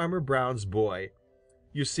of Farmer Brown's boy.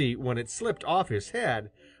 You see, when it slipped off his head,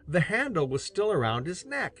 the handle was still around his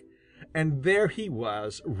neck, and there he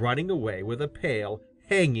was running away with a pail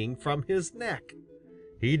hanging from his neck.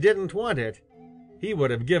 He didn't want it. He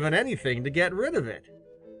would have given anything to get rid of it.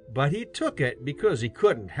 But he took it because he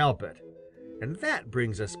couldn't help it. And that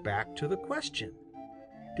brings us back to the question.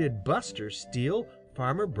 Did Buster steal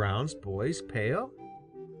Farmer Brown's boy's pail?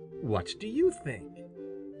 What do you think?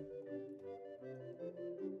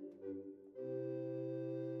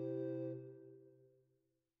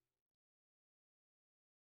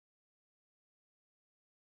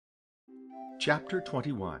 Chapter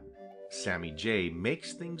 21. Sammy Jay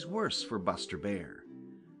makes things worse for Buster Bear.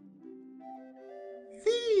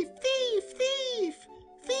 Thief! Thief! Thief!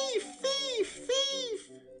 Thief! Thief!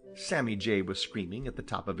 Thief! Sammy Jay was screaming at the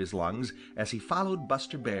top of his lungs as he followed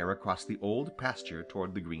Buster Bear across the Old Pasture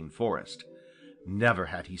toward the Green Forest. Never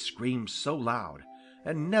had he screamed so loud,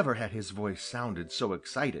 and never had his voice sounded so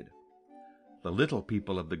excited. The little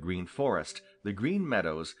people of the Green Forest, the Green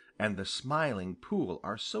Meadows, and the Smiling Pool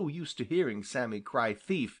are so used to hearing Sammy cry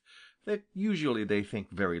thief that usually they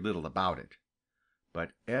think very little about it.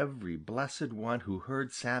 But every blessed one who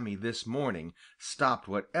heard Sammy this morning stopped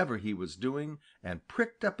whatever he was doing and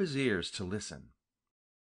pricked up his ears to listen.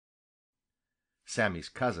 Sammy's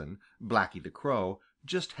cousin, Blacky the Crow,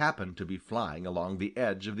 just happened to be flying along the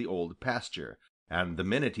edge of the Old Pasture, and the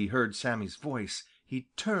minute he heard Sammy's voice, he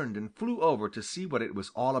turned and flew over to see what it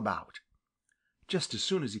was all about. Just as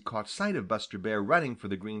soon as he caught sight of Buster Bear running for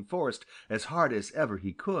the Green Forest as hard as ever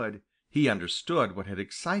he could, he understood what had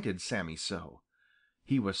excited Sammy so.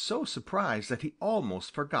 He was so surprised that he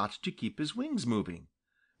almost forgot to keep his wings moving.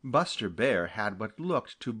 Buster Bear had what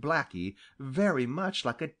looked to Blacky very much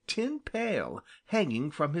like a tin pail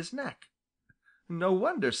hanging from his neck. No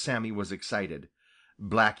wonder Sammy was excited.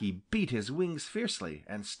 Blacky beat his wings fiercely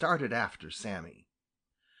and started after Sammy.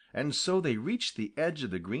 And so they reached the edge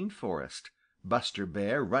of the Green Forest, Buster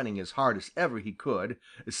Bear running as hard as ever he could,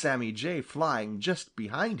 Sammy Jay flying just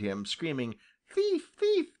behind him, screaming "Thief!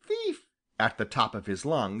 Thief! Thief!" at the top of his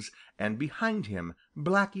lungs, and behind him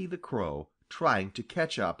Blacky the Crow trying to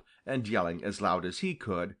catch up and yelling as loud as he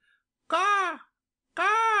could, Caw!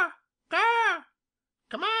 Caw! Caw!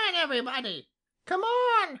 Come on, everybody! Come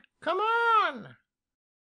on! Come on!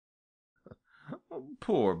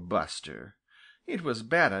 Poor Buster! It was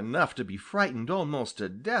bad enough to be frightened almost to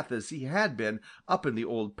death as he had been up in the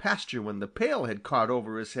Old Pasture when the pail had caught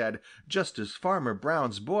over his head just as Farmer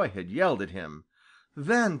Brown's boy had yelled at him.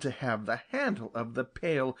 Then to have the handle of the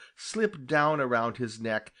pail slip down around his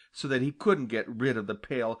neck so that he couldn't get rid of the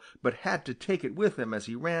pail but had to take it with him as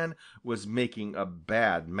he ran was making a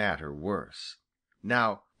bad matter worse.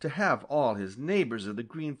 Now to have all his neighbors of the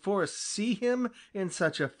Green Forest see him in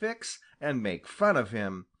such a fix and make fun of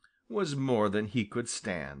him was more than he could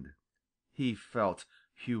stand. He felt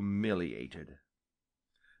humiliated.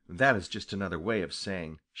 That is just another way of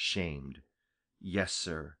saying shamed. Yes,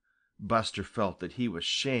 Sir, Buster felt that he was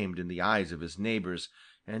shamed in the eyes of his neighbors,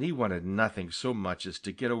 and he wanted nothing so much as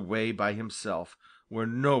to get away by himself where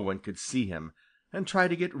no one could see him and try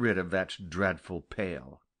to get rid of that dreadful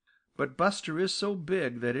pail. But Buster is so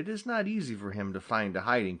big that it is not easy for him to find a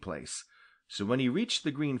hiding place, so when he reached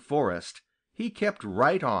the Green Forest, he kept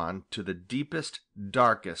right on to the deepest,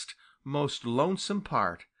 darkest, most lonesome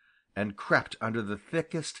part, and crept under the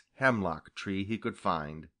thickest hemlock tree he could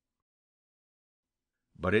find.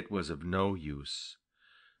 But it was of no use.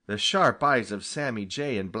 The sharp eyes of Sammy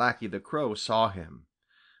Jay and Blacky the Crow saw him.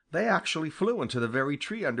 They actually flew into the very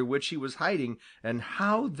tree under which he was hiding, and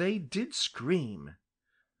how they did scream!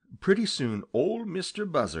 Pretty soon Ol'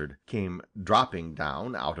 Mistah Buzzard came dropping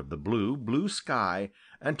down out of the blue, blue sky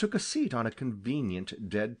and took a seat on a convenient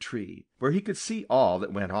dead tree, where he could see all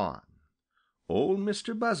that went on. Ol'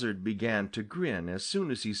 Mistah Buzzard began to grin as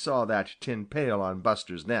soon as he saw that tin pail on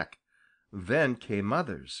Buster's neck. Then came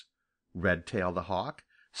others: Redtail the Hawk,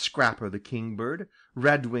 Scrapper the Kingbird,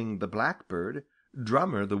 Redwing the Blackbird,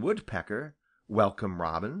 Drummer the Woodpecker, Welcome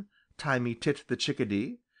Robin, Timmy Tit the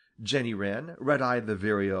Chickadee, Jenny Wren, Redeye the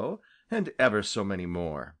Vireo, and ever so many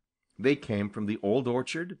more. They came from the Old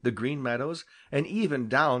Orchard, the Green Meadows, and even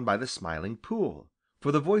down by the Smiling Pool,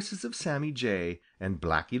 for the voices of Sammy Jay and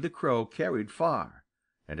Blacky the Crow carried far,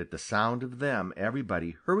 and at the sound of them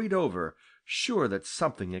everybody hurried over, sure that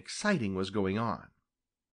something exciting was going on.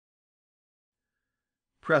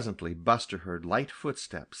 Presently Buster heard light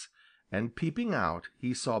footsteps, and peeping out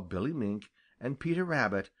he saw Billy Mink and Peter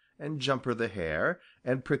Rabbit and Jumper the Hare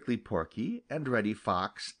and Prickly Porky and Reddy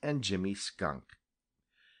Fox and Jimmy Skunk.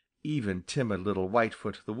 Even timid little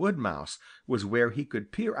Whitefoot the Wood Mouse was where he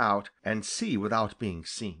could peer out and see without being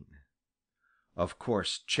seen. Of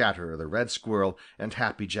course Chatterer the Red Squirrel and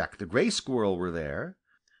Happy Jack the Gray Squirrel were there.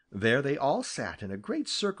 There they all sat in a great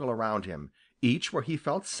circle around him, each where he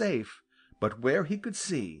felt safe, but where he could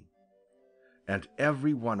see, and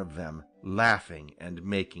every one of them laughing and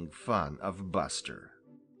making fun of Buster.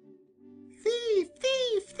 "Thief!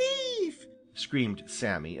 Thief! Thief!" screamed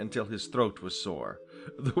Sammy until his throat was sore.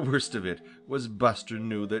 The worst of it was Buster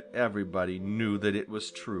knew that everybody knew that it was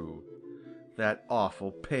true. That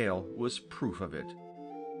awful pail was proof of it.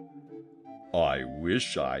 "I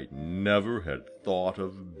wish I never had thought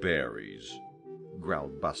of berries,"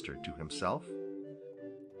 growled Buster to himself.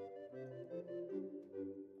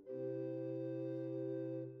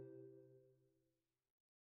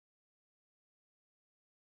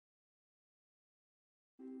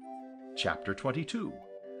 Chapter 22.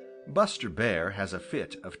 Buster Bear has a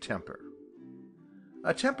fit of temper.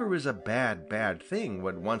 A temper is a bad, bad thing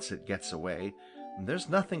when once it gets away. There's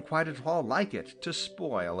nothing quite at all like it to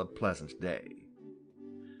spoil a pleasant day.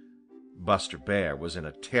 Buster Bear was in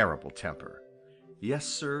a terrible temper. Yes,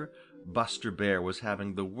 sir, Buster Bear was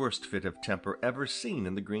having the worst fit of temper ever seen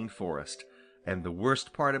in the Green Forest, and the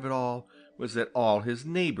worst part of it all was that all his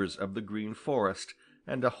neighbors of the Green Forest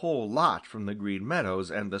and a whole lot from the Green Meadows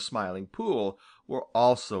and the Smiling Pool were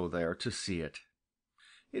also there to see it.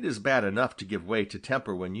 It is bad enough to give way to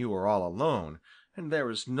temper when you are all alone and there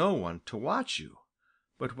is no one to watch you.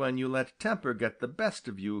 But when you let temper get the best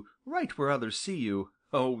of you right where others see you,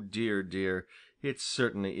 oh dear, dear, it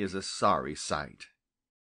certainly is a sorry sight.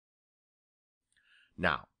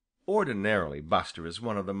 Now, ordinarily Buster is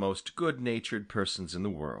one of the most good-natured persons in the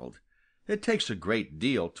world. It takes a great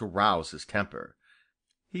deal to rouse his temper.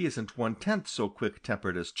 He isn't 1/10 so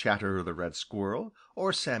quick-tempered as Chatterer the Red Squirrel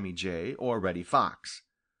or Sammy Jay or Reddy Fox.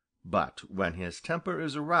 But when his temper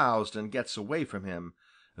is aroused and gets away from him,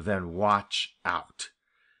 then watch out.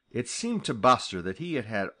 It seemed to Buster that he had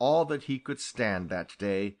had all that he could stand that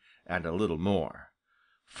day, and a little more.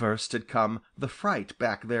 First had come the fright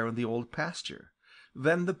back there in the Old Pasture.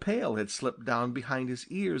 Then the pail had slipped down behind his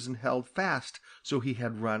ears and held fast, so he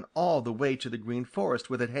had run all the way to the Green Forest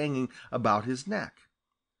with it hanging about his neck.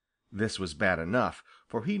 This was bad enough,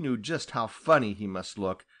 for he knew just how funny he must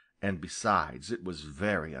look, and besides it was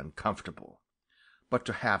very uncomfortable. But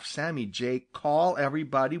to have Sammy Jay call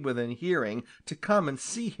everybody within hearing to come and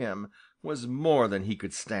see him was more than he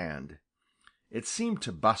could stand. It seemed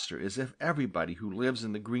to Buster as if everybody who lives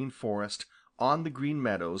in the Green Forest, on the Green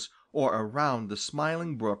Meadows, or around the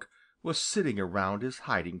Smiling Brook was sitting around his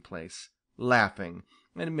hiding place, laughing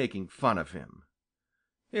and making fun of him.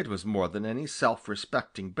 It was more than any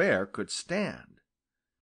self-respecting bear could stand.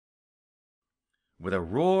 With a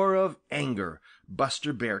roar of anger,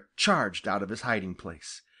 Buster Bear charged out of his hiding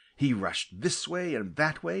place. He rushed this way and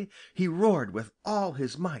that way. He roared with all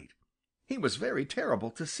his might. He was very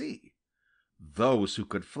terrible to see. Those who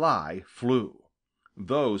could fly flew.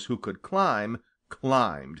 Those who could climb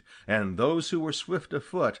climbed, and those who were swift of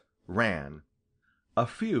foot ran. A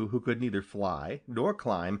few who could neither fly nor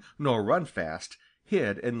climb nor run fast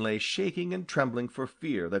hid and lay shaking and trembling for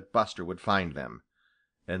fear that Buster would find them.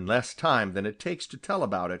 In less time than it takes to tell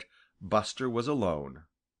about it, Buster was alone.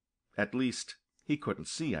 At least, he couldn't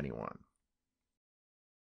see any one.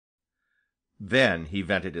 Then he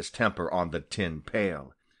vented his temper on the tin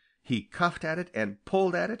pail. He cuffed at it and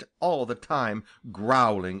pulled at it all the time,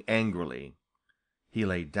 growling angrily. He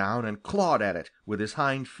lay down and clawed at it with his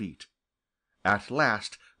hind feet. At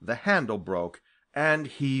last the handle broke, and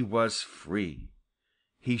he was free.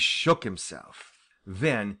 He shook himself.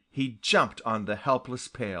 Then he jumped on the helpless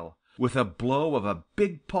pail. With a blow of a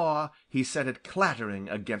big paw he sent it clattering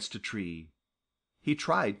against a tree. He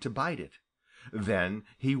tried to bite it. Then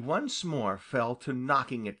he once more fell to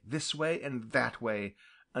knocking it this way and that way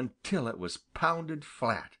until it was pounded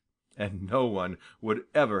flat, and no one would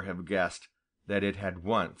ever have guessed that it had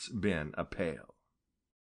once been a pail.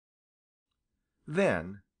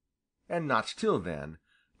 Then, and not till then,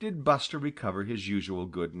 did Buster recover his usual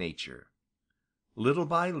good nature. Little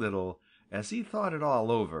by little, as he thought it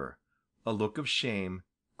all over, a look of shame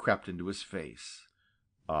crept into his face.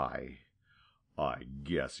 I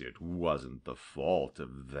guess it wasn't the fault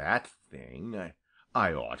of that thing.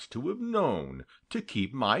 I ought to have known to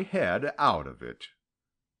keep my head out of it,"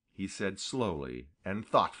 he said slowly and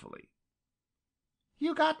thoughtfully.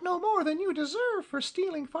 "You got no more than you deserve for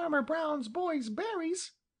stealing Farmer Brown's boy's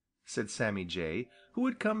berries," said Sammy Jay, who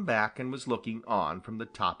had come back and was looking on from the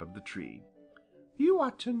top of the tree. "You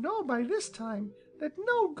ought to know by this time that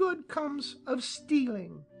no good comes of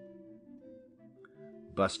stealing."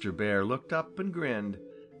 Buster Bear looked up and grinned,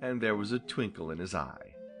 and there was a twinkle in his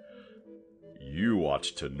eye. "You ought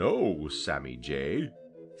to know, Sammy Jay,"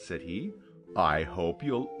 said he. "I hope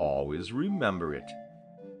you'll always remember it."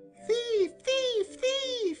 "Thief! Thief!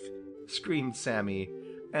 Thief!" screamed Sammy,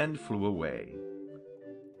 and flew away.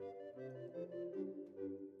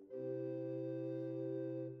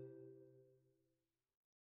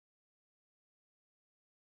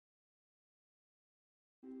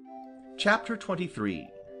 Chapter 23.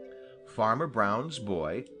 Farmer Brown's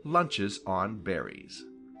Boy Lunches on Berries.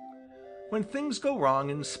 When things go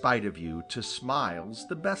wrong in spite of you, to smile's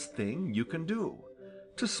the best thing you can do.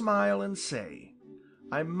 To smile and say,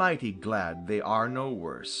 "I'm mighty glad they are no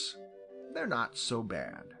worse. They're not so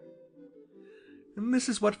bad." And this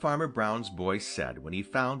is what Farmer Brown's boy said when he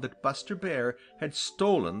found that Buster Bear had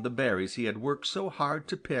stolen the berries he had worked so hard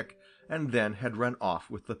to pick and then had run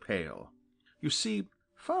off with the pail. You see,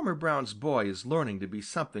 Farmer Brown's boy is learning to be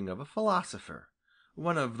something of a philosopher,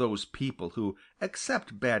 one of those people who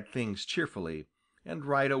accept bad things cheerfully and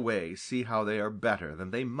right away see how they are better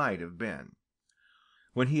than they might have been.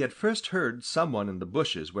 When he had first heard some one in the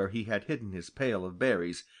bushes where he had hidden his pail of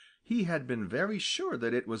berries, he had been very sure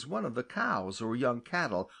that it was one of the cows or young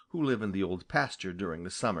cattle who live in the Old Pasture during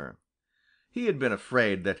the summer. He had been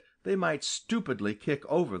afraid that they might stupidly kick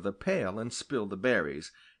over the pail and spill the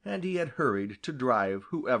berries, and he had hurried to drive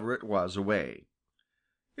whoever it was away.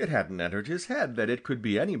 It hadn't entered his head that it could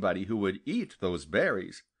be anybody who would eat those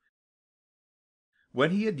berries.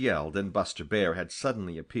 When he had yelled and Buster Bear had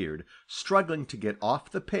suddenly appeared, struggling to get off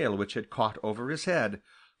the pail which had caught over his head,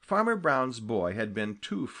 Farmer Brown's boy had been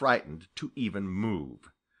too frightened to even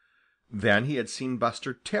move. Then he had seen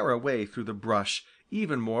Buster tear away through the brush,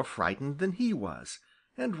 even more frightened than he was,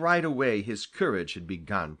 and right away his courage had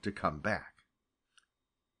begun to come back.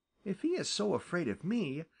 "If he is so afraid of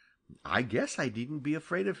me, I guess I needn't be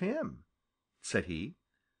afraid of him," said he.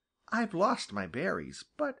 "I've lost my berries,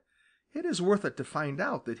 but it is worth it to find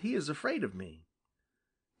out that he is afraid of me.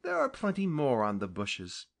 There are plenty more on the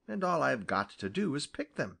bushes, and all I've got to do is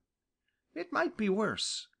pick them. It might be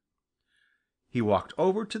worse." He walked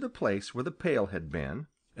over to the place where the pail had been,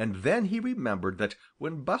 and then he remembered that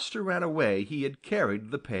when Buster ran away he had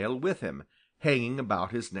carried the pail with him, hanging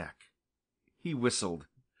about his neck. He whistled.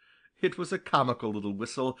 It was a comical little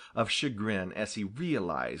whistle of chagrin as he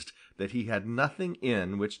realized that he had nothing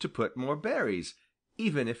in which to put more berries,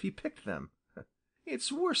 even if he picked them.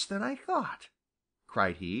 "It's worse than I thought,"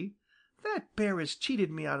 cried he. "That bear has cheated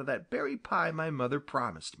me out of that berry pie my mother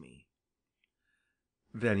promised me."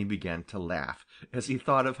 Then he began to laugh as he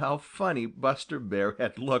thought of how funny Buster Bear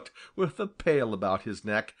had looked with the pail about his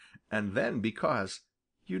neck, and then because,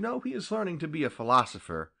 he is learning to be a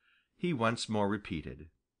philosopher, he once more repeated,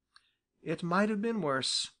 "It might have been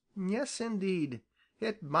worse. Yes, indeed,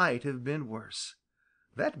 it might have been worse.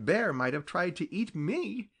 That bear might have tried to eat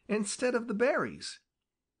me instead of the berries.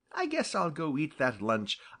 I guess I'll go eat that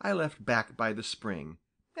lunch I left back by the spring,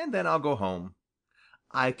 and then I'll go home.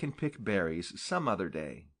 I can pick berries some other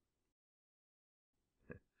day."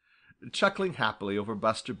 Chuckling happily over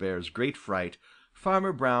Buster Bear's great fright,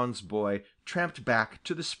 Farmer Brown's boy tramped back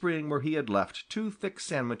to the spring where he had left 2 thick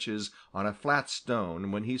sandwiches on a flat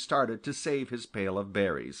stone when he started to save his pail of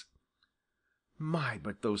berries. "My,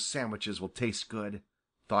 but those sandwiches will taste good,"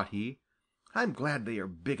 thought he. "I'm glad they are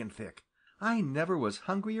big and thick. I never was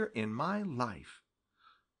hungrier in my life.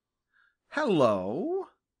 Hello!"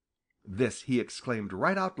 This he exclaimed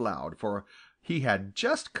right out loud, for he had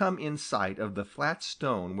just come in sight of the flat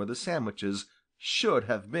stone where the sandwiches should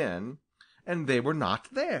have been, and they were not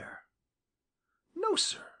there. No,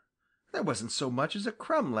 Sir, there wasn't so much as a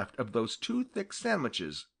crumb left of those 2 thick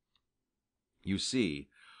sandwiches. You see,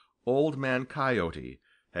 Old Man Coyote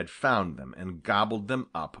had found them and gobbled them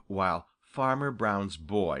up while Farmer Brown's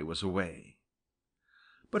boy was away.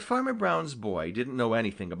 But Farmer Brown's boy didn't know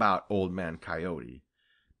anything about Old Man Coyote.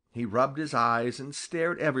 He rubbed his eyes and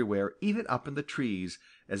stared everywhere, even up in the trees,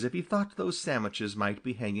 as if he thought those sandwiches might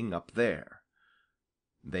be hanging up there.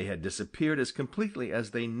 They had disappeared as completely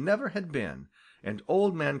as they never had been, and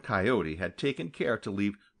Old Man Coyote had taken care to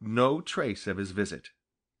leave no trace of his visit.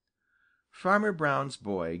 Farmer Brown's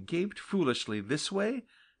boy gaped foolishly this way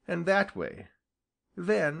and that way.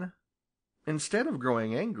 Then, instead of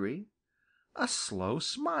growing angry, a slow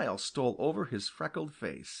smile stole over his freckled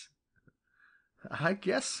face. "I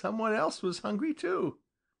guess someone else was hungry too,"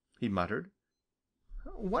 he muttered.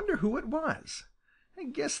 "Wonder who it was. I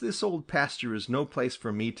guess this old pasture is no place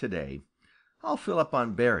for me today. I'll fill up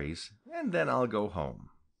on berries, and then I'll go home."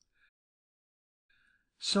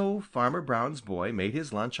 So Farmer Brown's boy made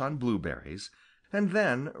his lunch on blueberries, and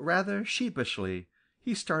then, rather sheepishly,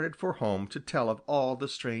 he started for home to tell of all the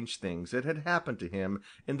strange things that had happened to him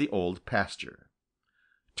in the Old Pasture.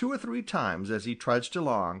 2 or 3 times as he trudged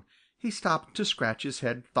along, he stopped to scratch his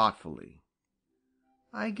head thoughtfully.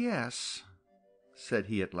 "I guess," said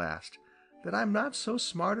he at last, "that I'm not so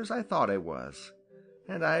smart as I thought I was,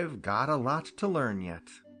 and I've got a lot to learn yet."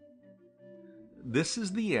 This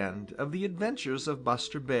is the end of the adventures of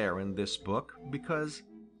Buster Bear in this book because,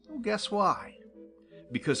 guess why?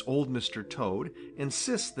 Because Old Mr. Toad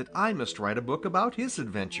insists that I must write a book about his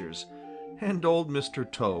adventures, and Old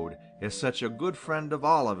Mr. Toad is such a good friend of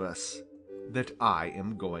all of us that I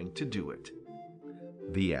am going to do it.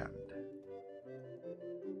 The end.